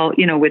to tell,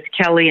 with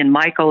Kelly and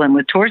Michael and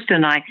with Torsten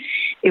and I,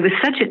 it was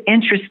such an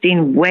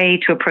interesting way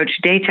to approach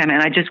daytime.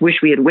 And I just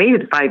wish we had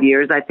waited 5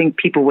 years. I think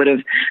people would have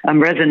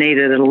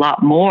resonated it a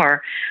lot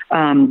more.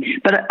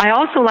 But I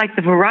also like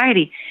the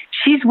variety.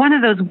 She's one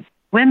of those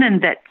women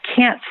that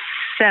can't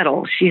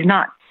settle. She's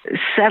not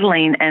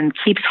settling and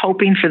keeps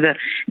hoping for the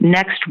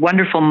next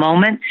wonderful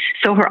moment.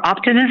 So her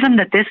optimism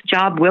that this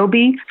job will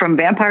be, from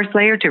vampire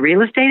slayer to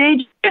real estate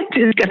agent,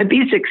 is going to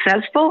be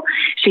successful.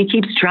 She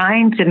keeps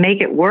trying to make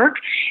it work.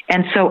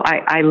 And so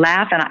I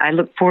laugh and I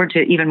look forward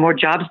to even more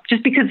jobs,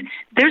 just because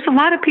there's a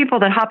lot of people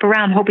that hop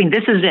around hoping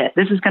this is it.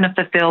 This is going to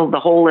fulfill the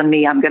hole in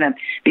me. I'm going to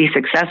be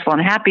successful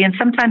and happy. And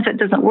sometimes it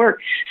doesn't work.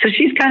 So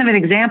she's kind of an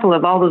example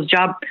of all those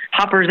job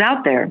hoppers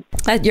out there.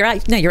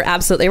 You're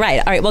absolutely right.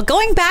 All right. Well,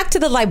 going back to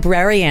the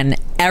librarian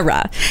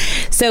era.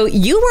 So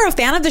you were a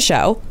fan of the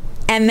show,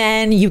 and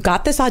then you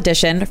got this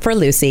audition for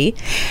Lucy,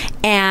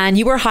 and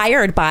you were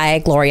hired by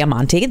Gloria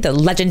Monty, the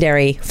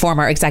legendary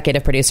former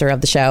executive producer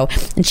of the show.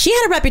 And she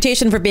had a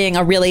reputation for being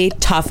a really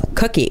tough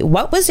cookie.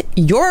 What was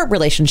your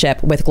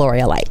relationship with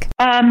Gloria like?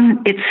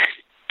 It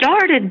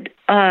started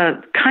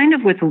kind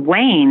of with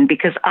Wayne,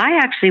 because I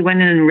actually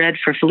went in and read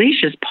for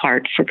Felicia's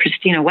part, for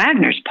Christina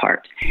Wagner's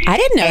part. I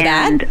didn't know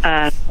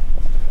that.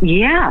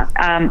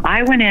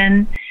 I went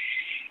in.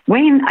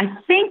 I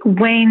think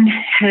Wayne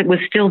was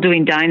still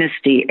doing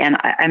Dynasty, and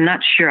I'm not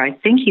sure. I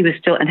think he was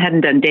still, and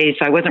hadn't done Days,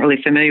 so I wasn't really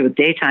familiar with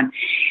daytime.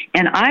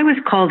 And I was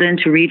called in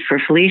to read for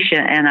Felicia,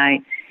 and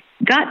I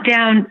got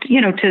down,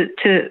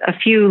 to a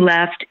few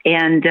left,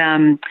 and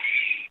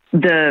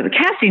the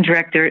casting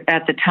director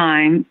at the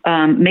time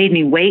made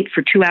me wait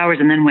for 2 hours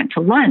and then went to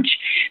lunch.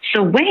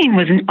 So Wayne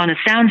was on a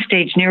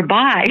soundstage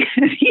nearby.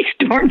 He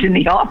stormed in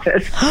the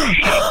office,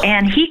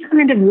 and he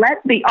kind of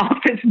let the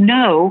office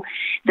know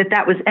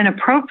that was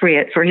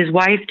inappropriate for his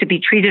wife to be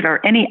treated, or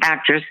any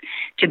actress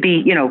to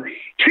be,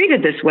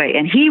 treated this way.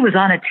 And he was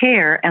on a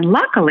tear. And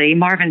luckily,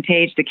 Marvin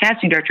Page, the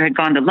casting director, had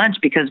gone to lunch,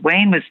 because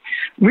Wayne was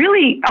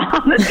really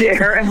on the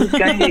tear and was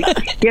going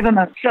to give him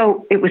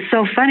So it was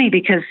so funny,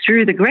 because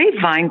through the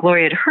grapevine,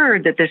 Gloria had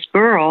heard that this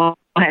girl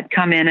had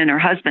come in and her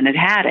husband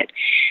had it.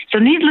 So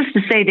needless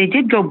to say, they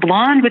did go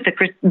blonde with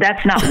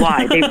that's not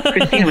why.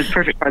 Christina was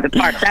perfect for the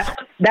part.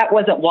 That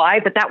wasn't why,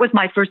 but that was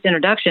my first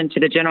introduction to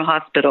the General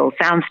Hospital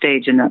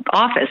soundstage in the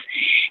office.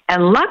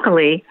 And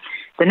luckily,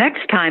 the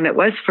next time it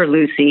was for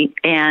Lucy,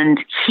 and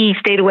he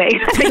stayed away.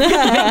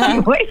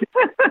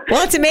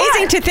 Well, it's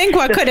amazing to think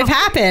what could have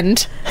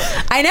happened.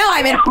 I know.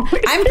 I mean,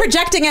 I'm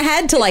projecting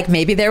ahead to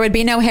maybe there would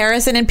be no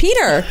Harrison and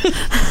Peter. It's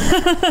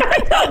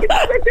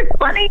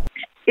funny.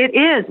 It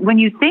is. When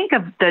you think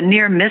of the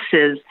near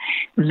misses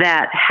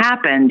that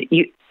happened,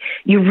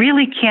 you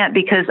really can't,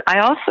 because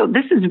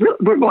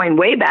we're going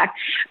way back,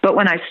 but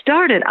when I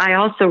started, I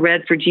also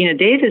read for Gina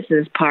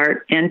Davis's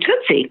part in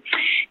Tootsie,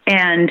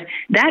 and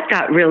that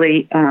got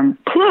really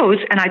close,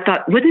 and I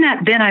thought,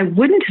 I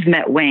wouldn't have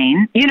met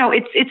Wayne.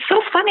 It's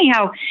so funny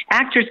how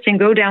actors can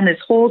go down this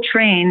whole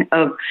train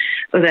of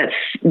that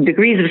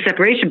degrees of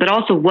separation, but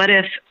also what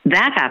if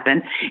that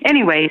happened?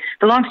 Anyway,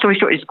 the long story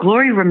short is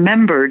Glory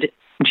remembered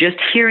just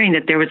hearing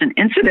that there was an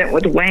incident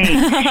with Wayne,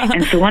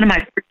 and so one of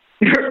my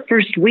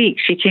first week,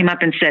 she came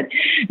up and said,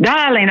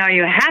 "Darling, are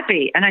you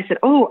happy?" And I said,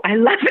 "Oh, I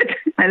love it.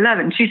 I love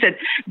it." And she said,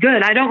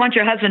 "Good. I don't want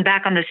your husband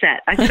back on the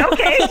set." I said,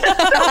 "Okay."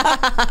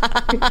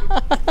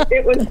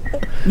 It was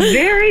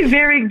very,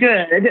 very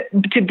good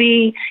to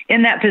be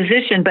in that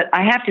position. But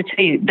I have to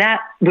tell you,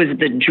 that was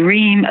the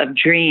dream of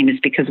dreams,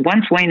 because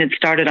once Wayne had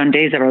started on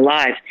Days of Our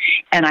Lives,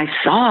 and I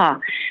saw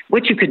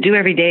what you could do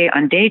every day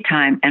on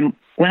daytime, and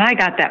when I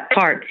got that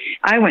part,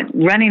 I went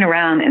running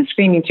around and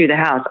screaming through the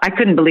house. I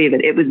couldn't believe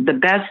it. It was the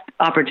best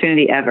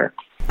opportunity ever.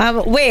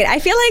 Wait, I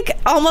feel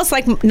almost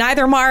like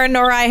neither Mara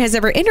nor I has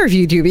ever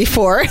interviewed you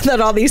before, that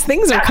all these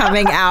things are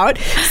coming out.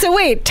 So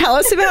wait, tell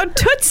us about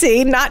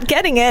Tootsie not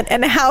getting it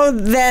and how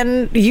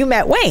then you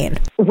met Wayne.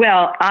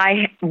 Well,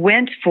 I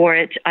went for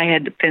it. I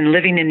had been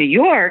living in New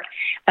York,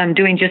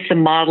 doing just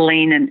some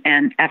modeling,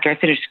 and after I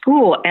finished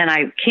school, and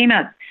I came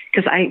out,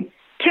 because I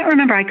can't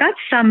remember, I got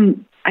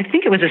I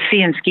think it was a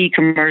Sea and Ski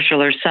commercial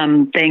or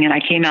something, and I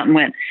came out and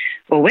went,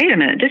 well, wait a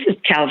minute, this is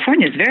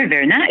California. It's very,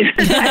 very nice.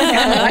 I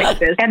kind of like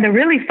this. And the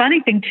really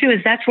funny thing, too, is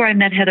that's where I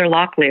met Heather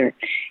Locklear,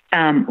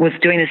 was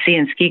doing a Sea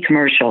and Ski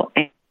commercial.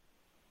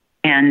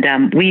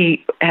 And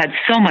we had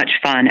so much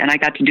fun, and I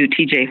got to do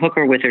TJ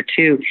Hooker with her,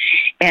 too.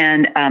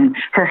 And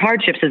her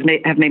hardships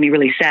have made me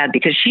really sad,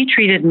 because she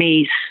treated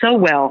me so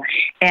well.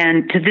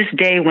 And to this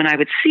day, when I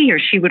would see her,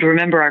 she would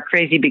remember our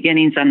crazy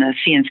beginnings on the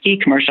Sea and Ski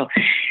commercial.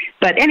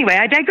 But anyway,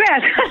 I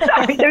digress.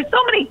 Sorry, there's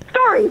so many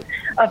stories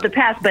of the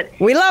past. But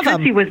we love them.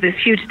 Tootsie was this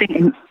huge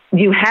thing.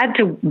 You had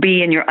to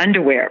be in your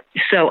underwear.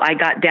 So I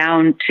got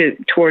down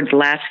towards the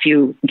last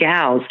few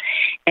gals,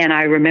 and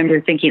I remember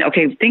thinking,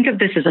 okay, think of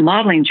this as a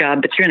modeling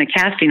job, but you're in a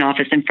casting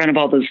office in front of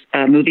all those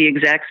movie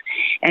execs,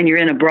 and you're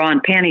in a bra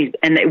and panties,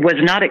 and it was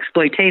not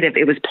exploitative.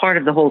 It was part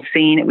of the whole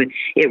scene.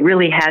 It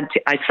really had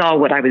to, I saw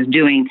what I was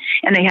doing,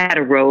 and they had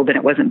a robe, and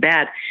it wasn't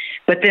bad.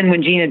 But then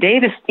when Gina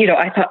Davis,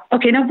 I thought,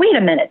 okay, now wait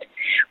a minute.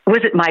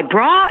 Was it my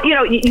bra?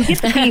 You get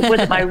to see,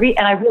 was it my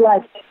and I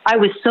realized I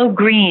was so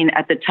green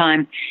at the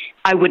time,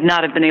 I would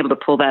not have been able to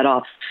pull that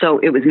off. So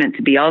it was meant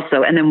to be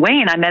also. And then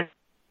Wayne, I met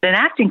an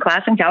acting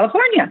class in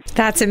California.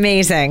 That's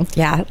amazing.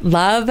 Yeah,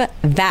 love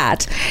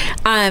that.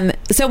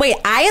 So wait,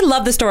 I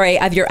love the story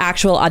of your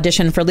actual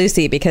audition for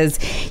Lucy, because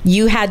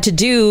you had to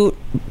do,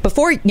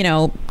 before,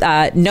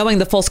 knowing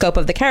the full scope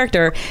of the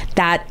character,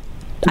 that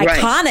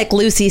iconic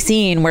Lucy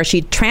scene where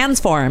she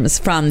transforms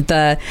from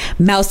the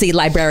mousy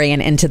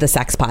librarian into the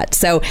sex pot.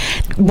 So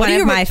one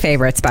of my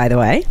favorites, by the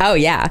way. Oh,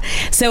 yeah.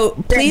 So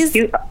please,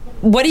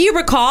 what do you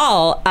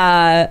recall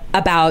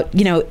about,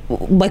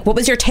 what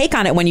was your take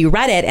on it when you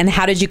read it, and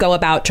how did you go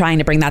about trying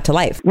to bring that to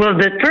life? Well,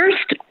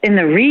 in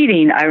the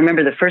reading, I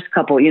remember the first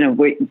couple,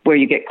 where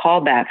you get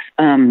callbacks.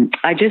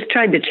 I just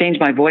tried to change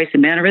my voice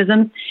and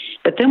mannerisms.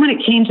 But then when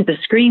it came to the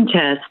screen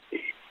test,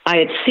 I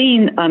had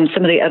seen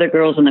some of the other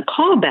girls in the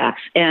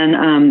callbacks,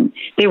 and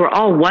they were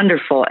all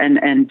wonderful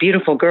and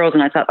beautiful girls.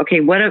 And I thought,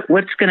 okay,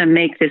 what's going to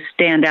make this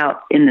stand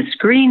out in the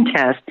screen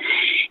test?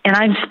 And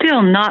I'm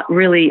still not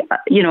really,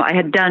 I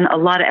had done a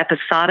lot of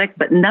episodic,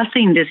 but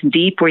nothing this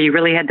deep where you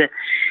really had to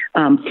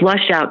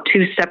flush out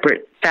two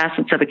separate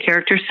facets of a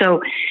character.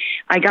 So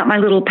I got my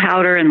little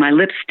powder and my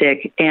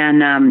lipstick,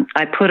 and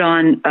I put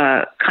on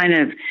kind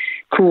of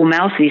cool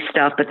mousy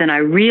stuff, but then I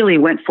really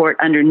went for it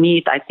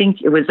underneath. I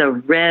think it was a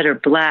red or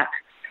black,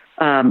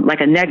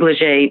 like a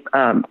negligee.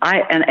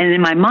 And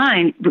in my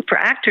mind, for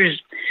actors,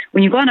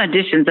 when you go on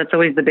auditions, that's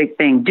always the big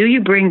thing. Do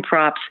you bring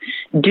props?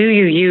 Do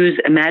you use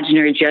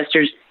imaginary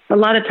gestures? A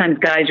lot of times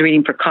guys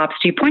reading for cops,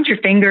 do you point your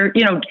finger?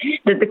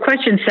 The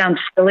question sounds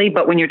silly,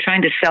 but when you're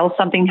trying to sell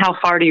something, how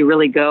far do you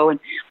really go? And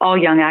all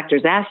young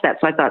actors ask that.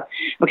 So I thought,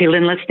 okay,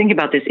 Lynn, let's think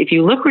about this. If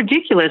you look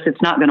ridiculous,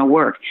 it's not going to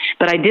work.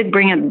 But I did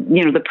bring in,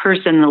 the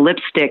person, the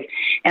lipstick,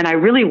 and I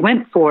really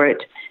went for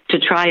it to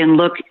try and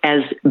look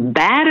as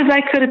bad as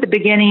I could at the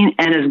beginning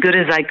and as good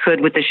as I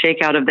could with the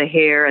shakeout of the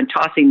hair and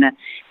tossing the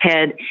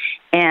head.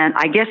 And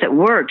I guess it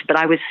worked, but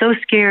I was so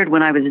scared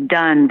when I was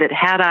done that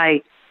had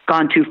I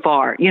gone too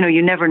far.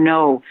 You never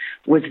know,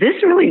 was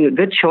this really a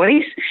good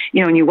choice?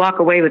 And you walk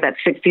away with that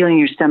sick feeling in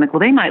your stomach. Well,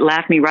 they might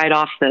laugh me right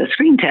off the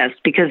screen test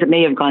because it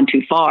may have gone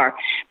too far.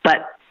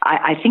 But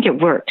I think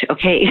it worked.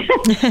 Okay.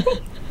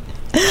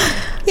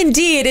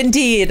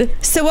 Indeed.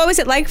 So what was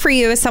it like for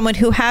you as someone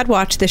who had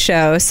watched the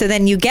show? So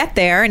then you get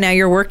there and now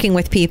you're working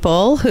with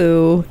people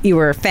who you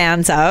were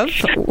fans of.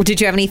 Did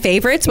you have any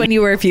favorites when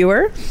you were a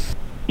viewer?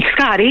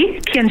 Scotty,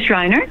 Ken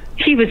Schreiner.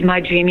 He was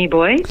my dreamy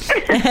boy.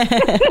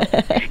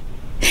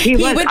 He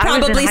would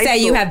probably say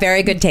you have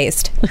very good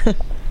taste.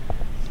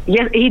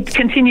 Yes, he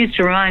continues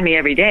to remind me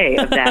every day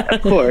of that,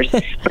 of course.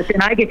 But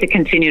then I get to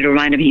continue to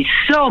remind him he's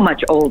so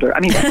much older. I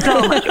mean,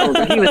 so much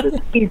older.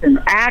 He's an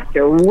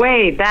actor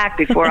way back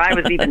before I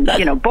was even,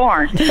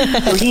 born.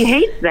 So he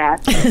hates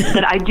that.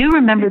 But I do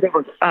remember there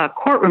were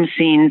courtroom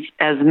scenes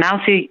as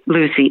Mousy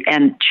Lucy,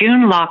 and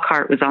June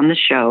Lockhart was on the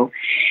show.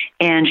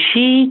 And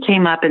she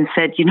came up and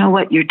said, you know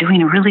what, you're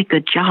doing a really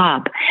good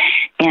job.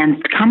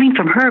 And coming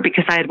from her,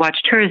 because I had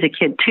watched her as a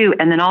kid too,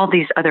 and then all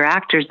these other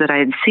actors that I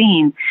had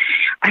seen,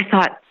 I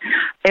thought,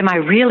 am I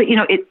really,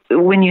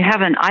 when you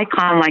have an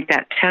icon like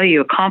that tell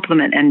you a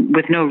compliment and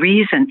with no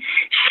reason,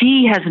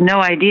 she has no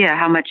idea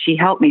how much she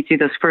helped me through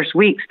those first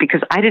weeks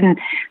because I didn't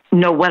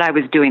know what I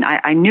was doing.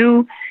 I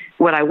knew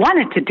what I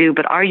wanted to do,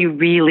 but are you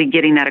really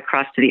getting that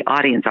across to the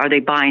audience? Are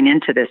they buying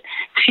into this?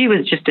 She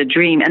was just a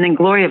dream. And then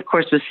Gloria, of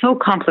course, was so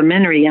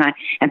complimentary,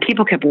 and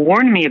people kept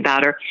warning me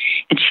about her,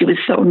 and she was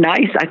so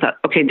nice. I thought,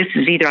 okay, this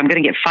is either I'm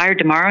going to get fired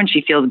tomorrow and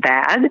she feels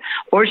bad,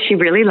 or she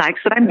really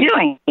likes what I'm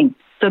doing.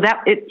 So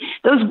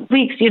those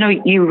weeks,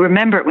 you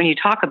remember it when you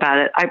talk about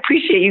it. I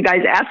appreciate you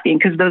guys asking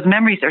because those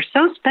memories are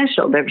so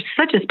special. They're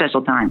such a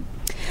special time.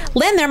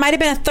 Lynn, there might have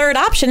been a third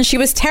option. She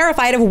was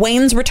terrified of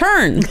Wayne's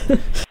return.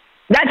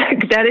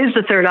 That is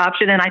the third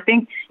option, and I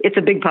think it's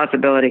a big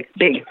possibility.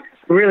 Big,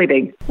 really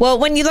big. Well,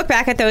 when you look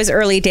back at those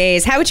early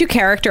days, how would you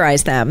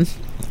characterize them?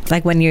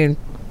 Like when you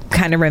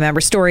kind of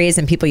remember stories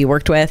and people you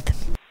worked with?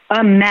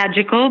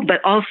 Magical,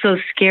 but also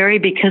scary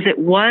because it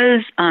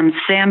was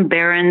Sam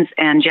Behrens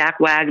and Jack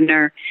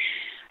Wagner,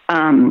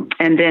 and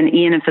then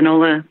Ian and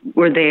Finola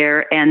were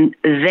there, and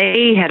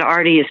they had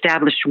already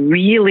established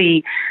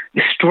really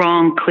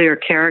strong, clear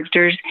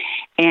characters,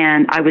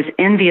 and I was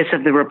envious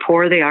of the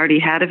rapport they already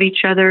had with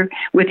each other,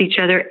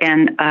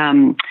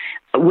 and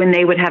when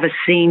they would have a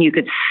scene, you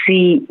could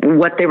see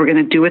what they were going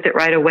to do with it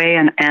right away,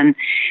 and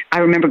I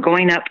remember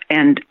going up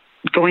and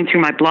going through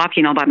my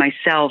blocking all by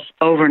myself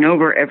over and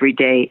over every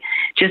day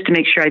just to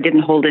make sure I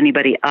didn't hold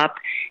anybody up.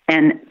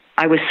 And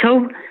I was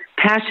so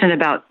passionate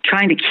about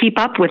trying to keep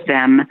up with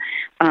them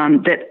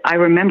that I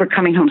remember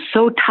coming home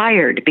so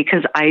tired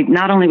because I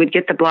not only would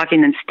get the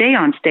blocking and stay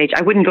on stage,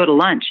 I wouldn't go to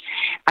lunch.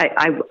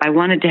 I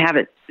wanted to have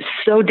it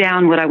so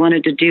down what I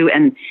wanted to do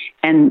and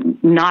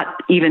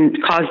not even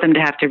cause them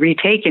to have to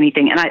retake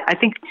anything. And I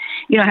think,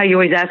 how you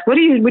always ask, would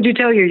you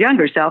tell your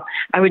younger self?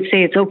 I would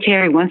say it's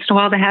okay once in a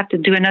while to have to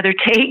do another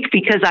take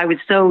because I was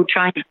so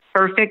trying to be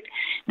perfect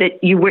that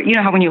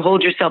how when you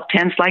hold yourself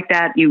tense like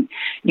that, you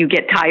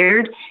get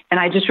tired. And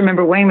I just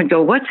remember Wayne would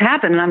go, what's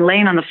happened? And I'm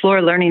laying on the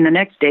floor learning the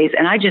next days.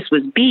 And I just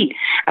was beat.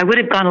 I would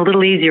have gone a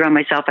little easier on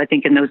myself, I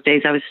think, in those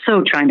days. I was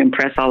so trying to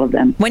impress all of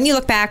them. When you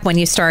look back when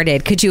you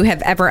started, could you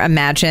have ever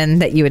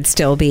imagined that you would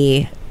still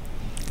be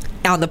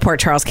on the Port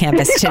Charles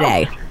campus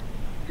today?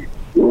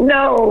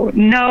 No.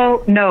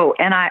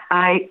 And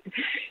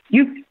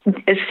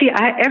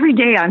every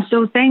day I'm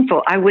so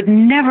thankful. I would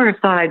never have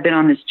thought I'd been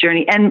on this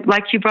journey. And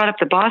like you brought up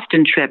the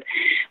Boston trip,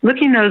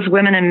 looking at those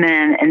women and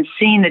men and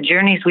seeing the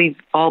journeys we've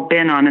all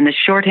been on and the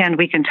shorthand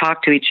we can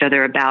talk to each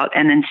other about,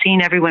 and then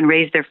seeing everyone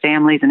raise their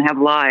families and have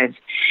lives.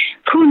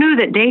 Who knew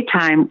that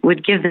daytime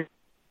would give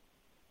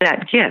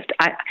that gift?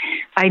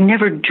 I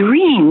never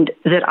dreamed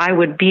that I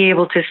would be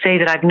able to say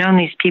that I've known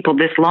these people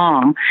this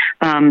long.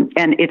 And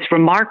it's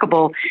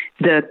remarkable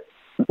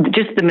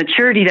just the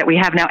maturity that we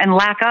have now, and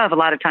lack of a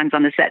lot of times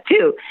on the set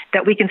too,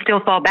 that we can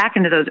still fall back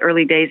into those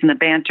early days in the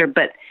banter.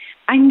 But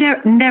I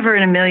never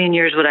in a million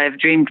years would I have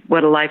dreamed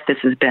what a life this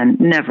has been.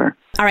 Never.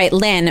 All right,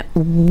 Lynn,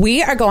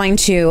 we are going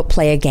to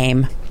play a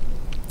game,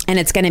 and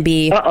it's going to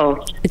be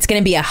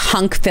a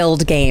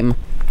hunk-filled game.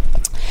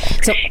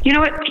 So, you know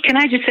what? Can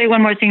I just say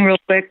one more thing real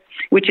quick?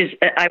 Which is,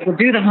 I will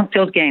do the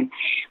hunk-filled game.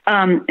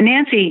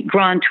 Nancy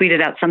Grahn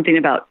tweeted out something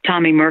about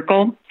Tommy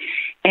Merkel.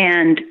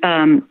 And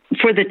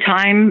for the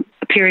time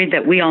period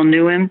that we all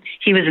knew him,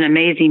 he was an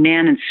amazing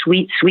man and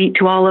sweet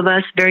to all of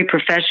us, very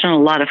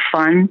professional, a lot of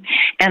fun.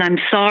 And I'm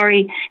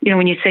sorry,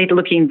 when you say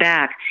looking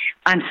back,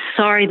 I'm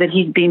sorry that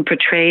he's being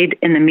portrayed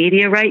in the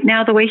media right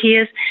now the way he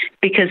is,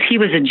 because he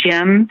was a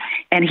gem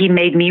and he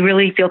made me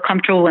really feel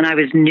comfortable when I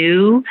was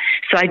new.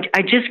 So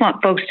I just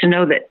want folks to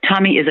know that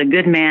Tommy is a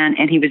good man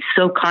and he was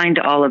so kind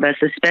to all of us,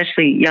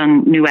 especially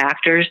young new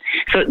actors.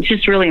 So it's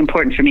just really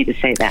important for me to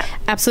say that.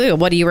 Absolutely.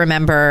 What do you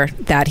remember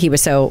that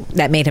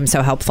made him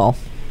so helpful?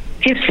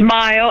 his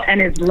smile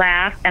and his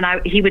laugh, and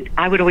I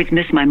would always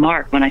miss my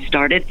mark when I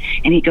started,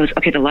 and he goes,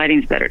 "Okay, the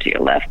lighting's better to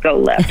your left. Go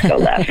left, go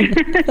left."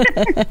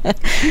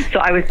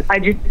 So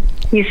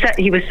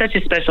he was such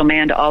a special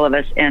man to all of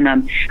us, and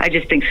I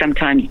just think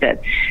sometimes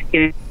that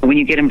when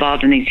you get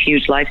involved in these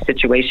huge life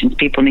situations,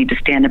 people need to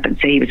stand up and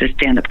say he was a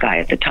stand-up guy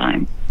at the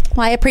time.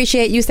 Well, I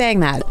appreciate you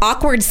saying that.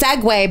 Awkward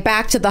segue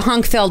back to the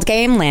hunk-filled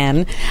game,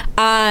 Lynn.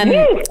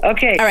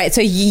 Okay. All right. So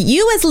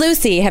you as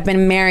Lucy have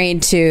been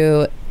married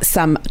to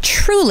some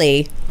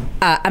truly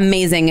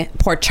amazing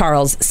Port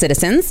Charles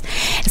citizens.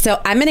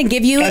 So I'm going to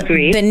give you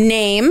the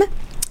name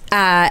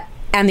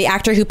and the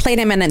actor who played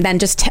him, and then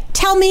just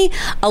tell me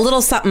a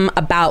little something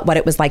about what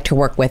it was like to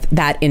work with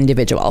that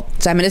individual.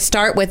 So I'm going to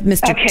start with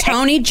Mr.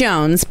 Tony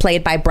Jones,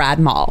 played by Brad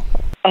Mall.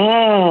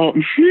 Oh,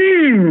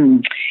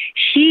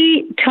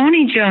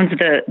 Tony Jones,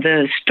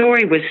 the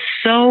story was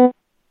so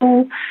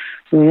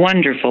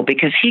wonderful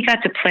because he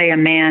got to play a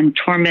man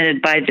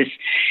tormented by this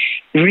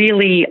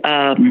really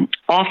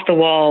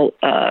off-the-wall,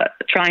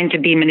 trying to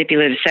be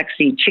manipulative,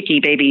 sexy, chicky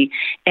baby.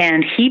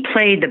 And he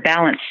played the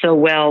balance so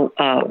well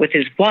with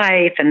his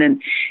wife, and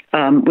then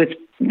with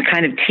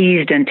kind of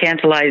teased and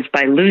tantalized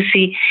by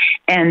Lucy.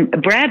 And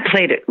Brad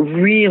played it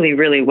really,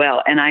 really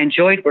well. And I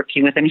enjoyed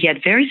working with him. He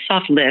had very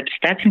soft lips.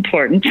 That's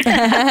important.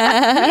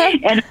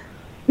 And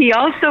he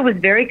also was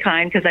very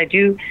kind, because I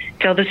do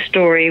tell the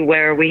story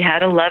where we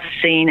had a love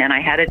scene and I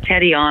had a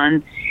teddy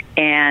on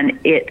and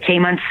it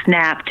came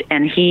unsnapped,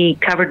 and he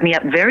covered me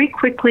up very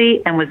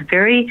quickly and was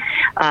very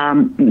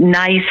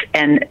nice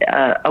and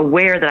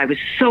aware that I was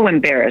so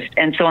embarrassed.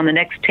 And so on the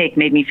next take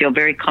made me feel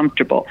very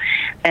comfortable.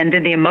 And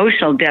then the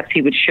emotional depth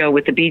he would show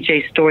with the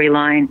BJ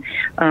storyline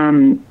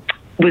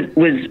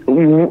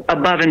was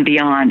above and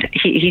beyond.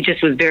 He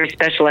just was very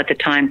special at the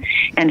time,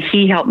 and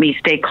he helped me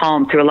stay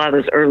calm through a lot of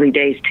those early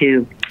days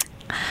too.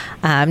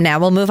 Now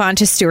we'll move on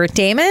to Stuart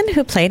Damon,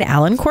 who played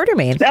Alan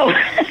Quartermain. Oh.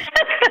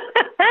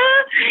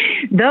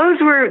 Those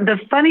were the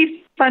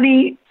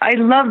funny. I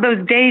love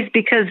those days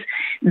because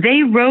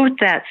they wrote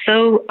that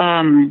so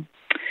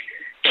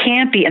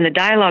campy, and the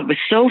dialogue was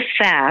so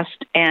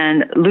fast,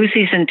 and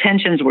Lucy's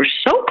intentions were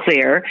so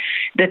clear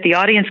that the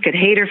audience could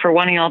hate her for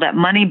wanting all that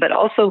money, but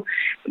also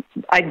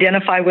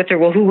identify with her.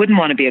 Well, who wouldn't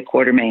want to be a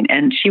Quartermain?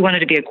 And she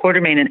wanted to be a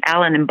Quartermain, and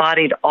Alan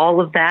embodied all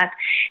of that.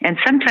 And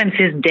sometimes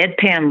his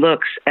deadpan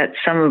looks at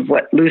some of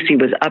what Lucy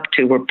was up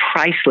to were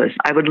priceless.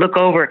 I would look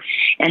over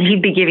and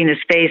he'd be giving this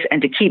face, and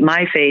to keep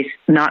my face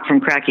not from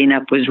cracking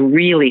up was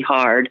really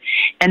hard.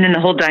 And then the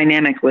whole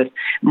dynamic with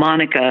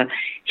Monica,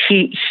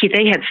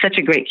 they had such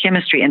a great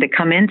chemistry, and to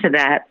come into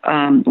that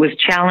was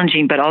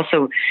challenging, but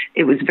also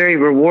it was very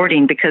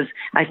rewarding because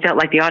I felt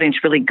like the audience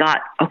really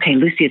got, okay,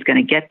 Lucy is going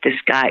to get this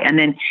guy. And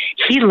then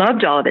he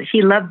loved all of it.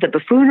 He loved the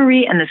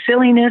buffoonery and the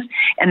silliness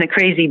and the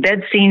crazy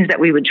bed scenes that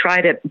we would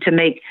try to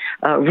make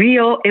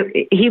real.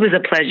 He was a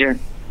pleasure.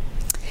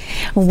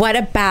 What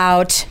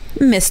about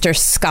Mr.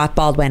 Scott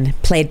Baldwin,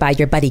 played by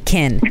your buddy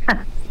Kin?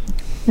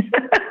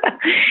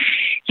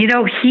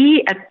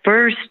 He at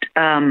first,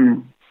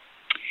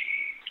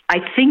 I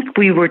think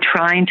we were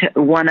trying to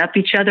one-up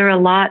each other a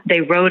lot.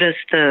 They wrote us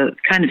the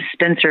kind of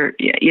Spencer,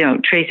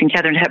 Tracy and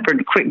Katharine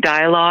Hepburn quick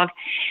dialogue.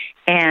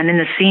 And in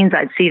the scenes,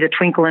 I'd see the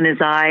twinkle in his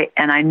eye,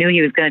 and I knew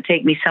he was going to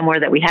take me somewhere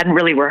that we hadn't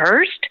really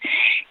rehearsed.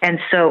 And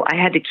so I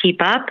had to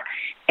keep up.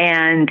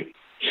 And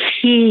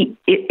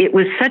it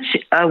was such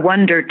a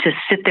wonder to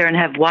sit there and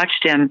have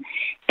watched him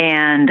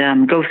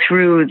and go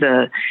through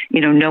the,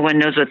 no one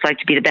knows what it's like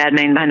to be the bad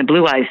man behind the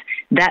blue eyes.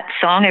 That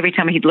song, every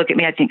time he'd look at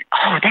me, I'd think,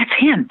 oh, that's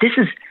him. This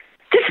is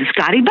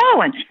Scotty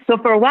Bowen. So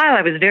for a while,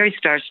 I was very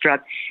starstruck.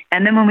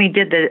 And then when we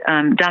did the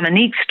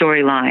Dominique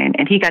storyline,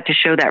 and he got to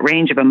show that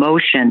range of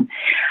emotion,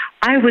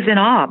 I was in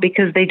awe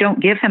because they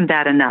don't give him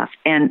that enough.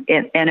 And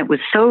it was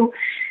so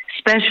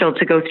special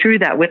to go through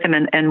that with him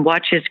and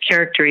watch his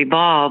character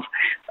evolve.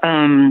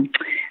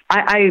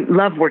 I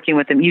love working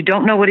with him. You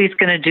don't know what he's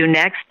going to do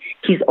next.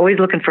 He's always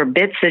looking for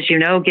bits, as you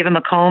know. Give him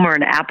a comb or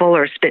an apple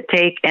or a spit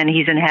take, and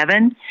he's in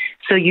heaven.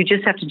 So you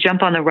just have to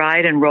jump on the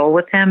ride and roll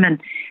with him.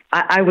 And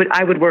I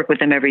would work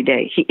with him every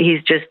day.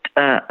 He's just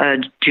a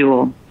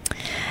jewel.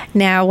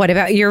 Now, what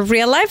about your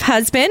real life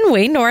husband,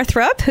 Wayne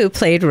Northrup, who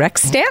played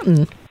Rex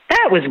Stanton?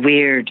 That was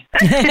weird.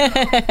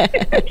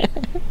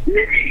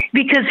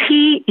 Because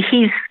he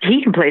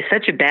can play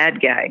such a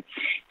bad guy,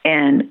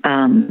 and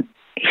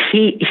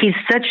he's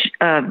such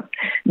a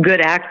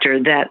good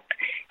actor that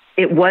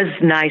it was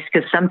nice,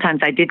 because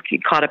sometimes I did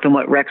get caught up in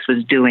what Rex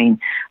was doing,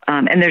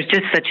 and there's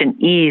just such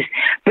an ease.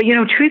 But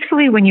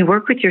truthfully, when you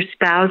work with your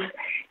spouse,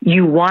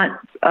 you want,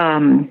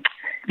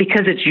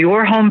 because it's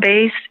your home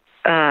base,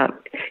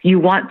 you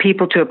want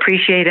people to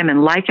appreciate him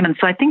and like him. And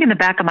so I think in the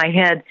back of my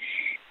head,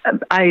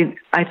 I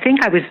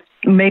think I was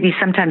maybe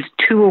sometimes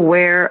too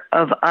aware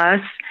of us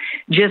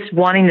just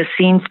wanting the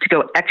scenes to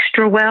go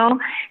extra well,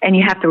 and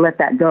you have to let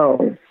that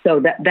go.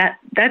 So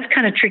that's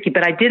kind of tricky,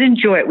 but I did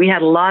enjoy it. We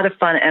had a lot of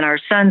fun, and our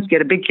sons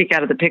get a big kick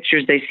out of the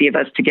pictures they see of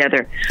us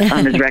together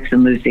as Rex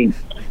and Lucy.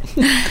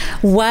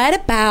 What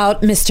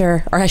about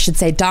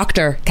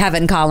Dr.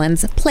 Kevin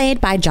Collins,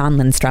 played by John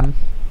Lindstrom?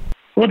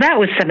 Well, that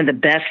was some of the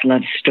best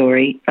love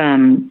story.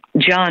 John,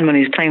 when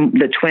he was playing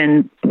the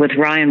twin with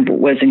Ryan,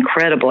 was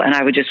incredible, and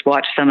I would just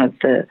watch some of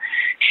the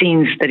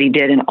scenes that he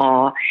did in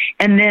awe.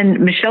 And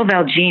then Michelle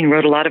Valjean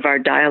wrote a lot of our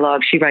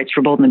dialogue. She writes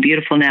for Bold and the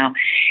Beautiful now,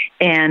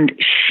 and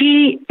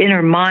she, in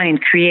her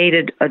mind,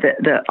 created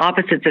the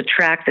opposites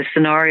attract, the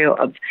scenario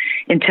of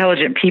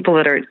intelligent people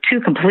that are two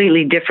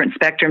completely different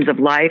spectrums of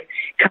life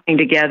coming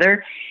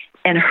together.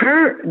 And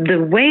the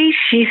way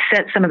she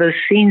set some of those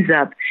scenes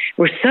up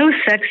were so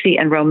sexy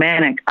and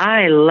romantic.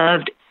 I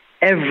loved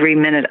every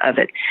minute of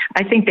it.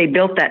 I think they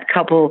built that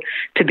couple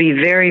to be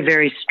very,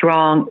 very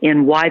strong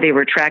in why they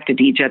were attracted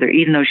to each other,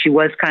 even though she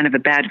was kind of a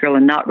bad girl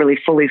and not really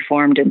fully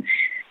formed, and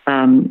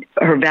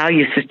her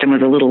value system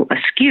was a little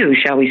askew,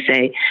 shall we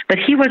say. But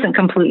he wasn't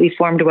completely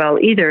formed well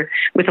either,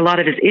 with a lot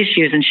of his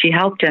issues, and she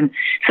helped him.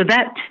 So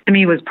that, to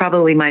me, was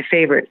probably my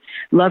favorite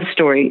love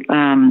story,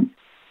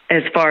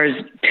 as far as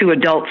two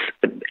adults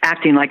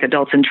acting like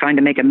adults and trying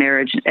to make a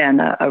marriage and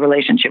a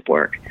relationship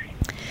work.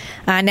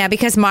 Now,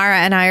 because Mara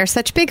and I are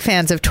such big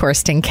fans of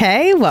Torsten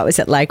Kaye, what was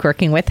it like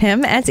working with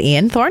him as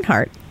Ian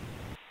Thornhart?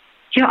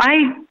 You know,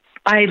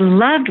 I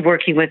loved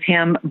working with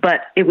him,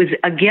 but it was,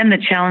 again, the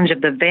challenge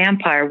of the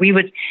vampire. We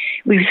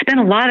spent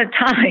a lot of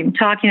time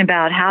talking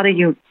about how do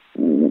you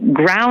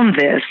ground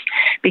this,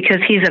 because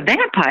he's a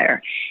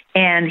vampire,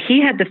 and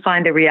he had to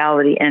find the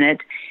reality in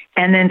it.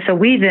 And then, so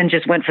we then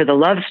just went for the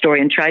love story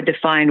and tried to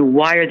find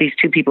why are these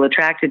two people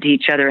attracted to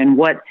each other, and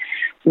what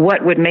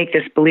would make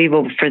this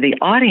believable for the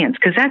audience?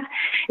 Because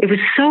it was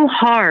so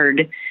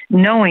hard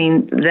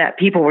knowing that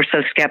people were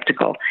so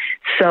skeptical.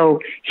 So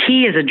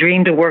he is a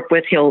dream to work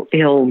with. He'll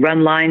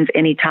run lines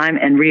anytime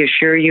and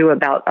reassure you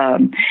about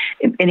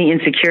any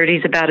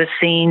insecurities about a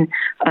scene.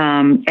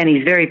 And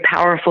he's very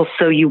powerful,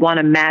 so you want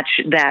to match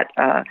that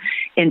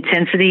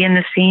intensity in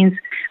the scenes.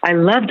 I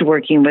loved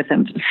working with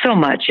him so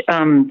much.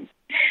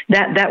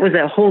 That was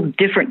a whole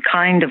different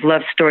kind of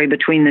love story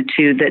between the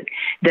two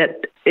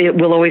that it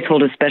will always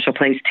hold a special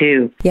place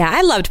too. Yeah,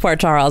 I loved Port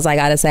Charles. I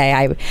gotta say,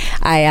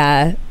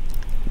 I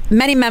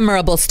many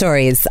memorable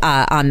stories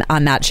on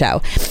that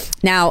show.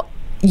 Now,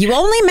 you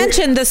only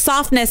mentioned the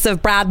softness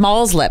of Brad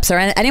Mull's lips, or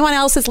anyone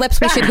else's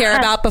lips we should hear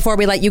about before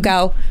we let you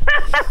go.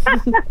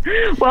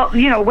 Well,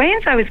 you know,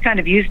 Wayne's I was kind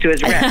of used to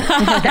his rep.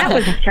 That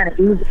was kind of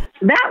easy.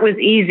 That was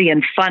easy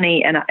and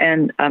funny,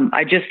 and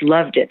I just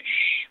loved it.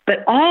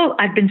 But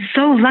I've been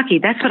so lucky.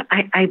 That's what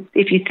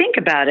if you think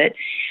about it,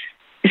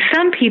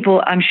 some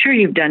people, I'm sure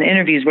you've done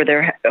interviews where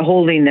they're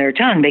holding their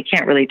tongue. They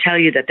can't really tell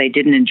you that they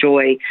didn't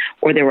enjoy,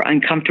 or there were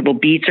uncomfortable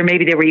beats, or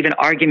maybe there were even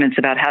arguments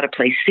about how to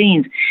play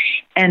scenes.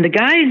 And the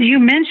guys you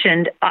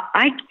mentioned,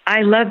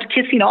 I loved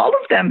kissing all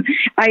of them.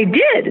 I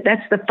did.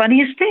 That's the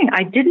funniest thing.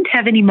 I didn't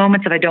have any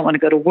moments of I don't want to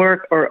go to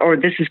work, or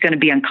this is going to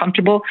be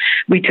uncomfortable.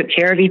 We took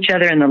care of each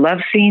other in the love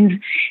scenes,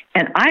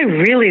 and I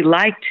really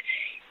liked.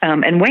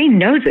 And Wayne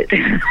knows it.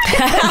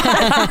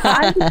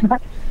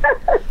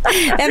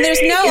 And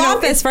there's no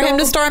office for him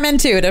to storm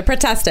into to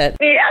protest it.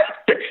 Yes.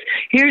 But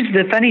here's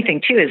the funny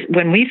thing, too, is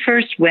when we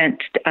first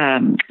went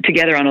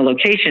together on a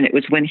location, it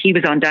was when he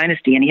was on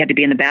Dynasty, and he had to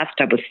be in the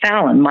bathtub with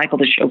Fallon. Michael,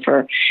 the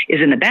chauffeur,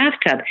 is in the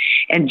bathtub.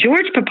 And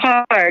George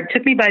Papard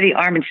took me by the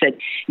arm and said,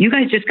 "You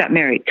guys just got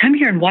married. Come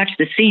here and watch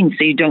the scene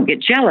so you don't get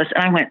jealous."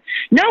 And I went,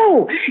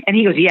 "No." And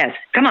he goes, "Yes,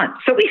 come on."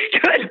 So we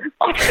stood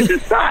off to the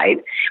side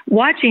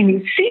watching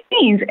these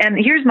scenes. And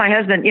here's my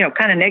husband, you know,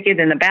 kind of naked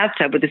in the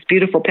bathtub with this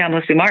beautiful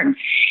Pamela Sue Martin.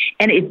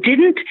 And it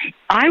didn't,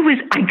 I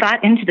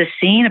got into the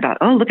scene about,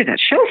 oh, look at that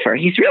chauffeur.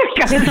 He's really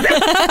got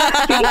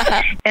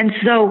his And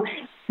so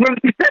from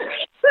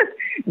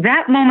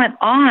that moment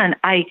on,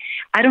 I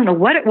don't know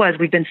what it was.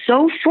 We've been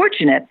so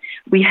fortunate.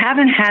 We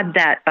haven't had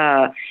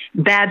that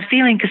bad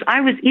feeling, because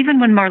even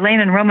when Marlene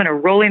and Roman are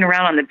rolling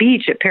around on the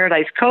beach at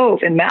Paradise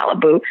Cove in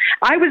Malibu,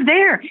 I was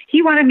there.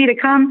 He wanted me to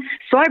come,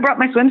 so I brought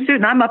my swimsuit,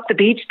 and I'm up the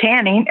beach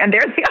tanning, and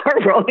there they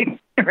are rolling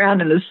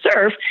around in the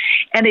surf.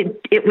 And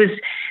it was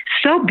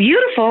so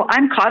beautiful.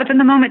 I'm caught up in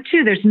the moment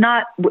too.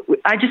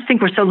 I just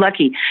think we're so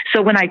lucky.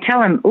 So when I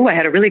tell him, "Oh, I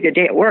had a really good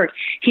day at work,"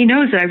 he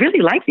knows that I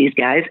really like these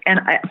guys. And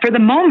for the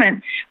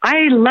moment,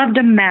 I loved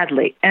them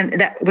madly. And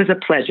that was a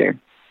pleasure.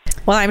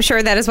 Well, I'm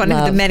sure that is one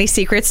of the many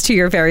secrets to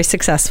your very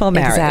successful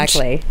marriage.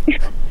 Exactly.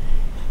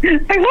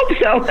 I hope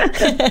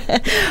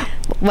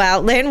so.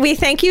 Well, Lynn, we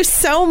thank you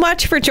so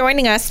much for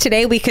joining us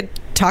today. We could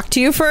talk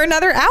to you for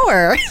another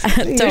hour.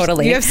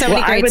 Totally. You have so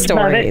many great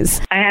stories.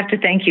 I have to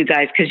thank you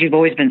guys, because you've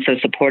always been so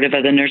supportive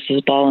of the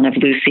Nurses Ball and of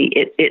Lucy.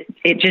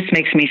 It just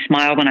makes me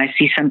smile when I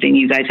see something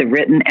you guys have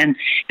written. And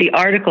the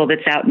article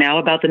that's out now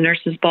about the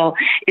Nurses Ball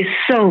is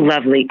so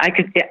lovely.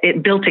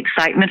 It built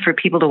excitement for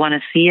people to want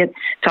to see it,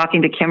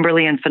 talking to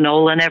Kimberly and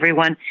Finola and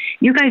everyone.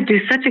 You guys do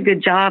such a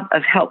good job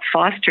of help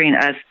fostering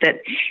us that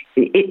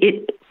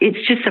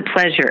it's just a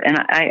pleasure. And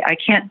I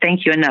can't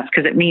thank you enough,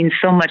 because it means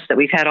so much that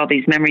we've had all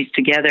these memories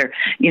together,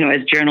 you know,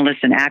 as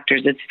journalists and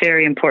actors. It's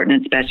very important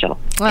and special.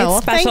 Well,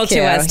 it's special to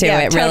us, too. Yeah,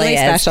 it totally really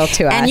is. Special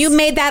to us. And you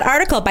made that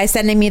article by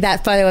sending me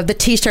that photo of the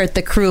T-shirt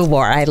the crew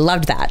wore. I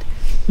loved that.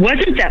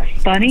 Wasn't that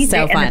funny?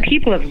 So fun. And the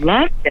people have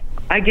loved it.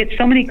 I get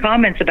so many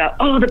comments about,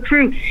 the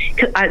crew.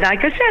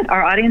 Like I said,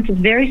 our audience is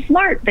very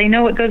smart. They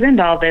know what goes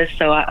into all this,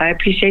 so I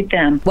appreciate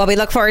them. Well, we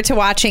look forward to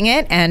watching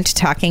it and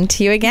talking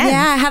to you again.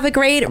 Yeah, have a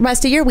great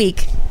rest of your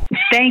week.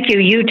 Thank you.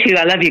 You too.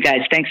 I love you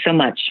guys. Thanks so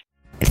much.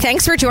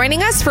 Thanks for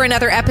joining us for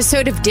another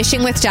episode of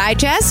Dishing with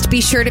Digest.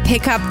 Be sure to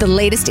pick up the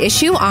latest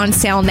issue on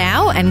sale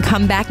now and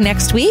come back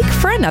next week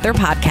for another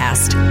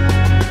podcast.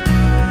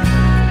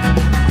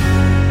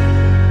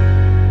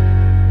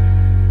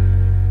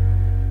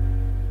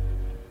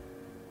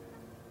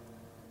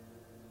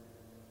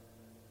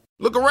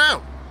 Look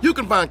around. You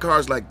can find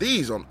cars like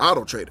these on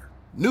AutoTrader.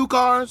 New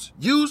cars,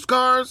 used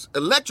cars,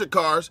 electric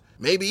cars,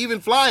 maybe even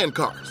flying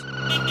cars.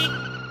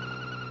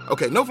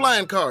 Okay, no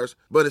flying cars,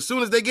 but as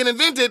soon as they get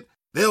invented,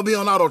 they'll be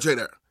on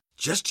AutoTrader.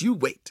 Just you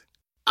wait.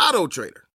 AutoTrader.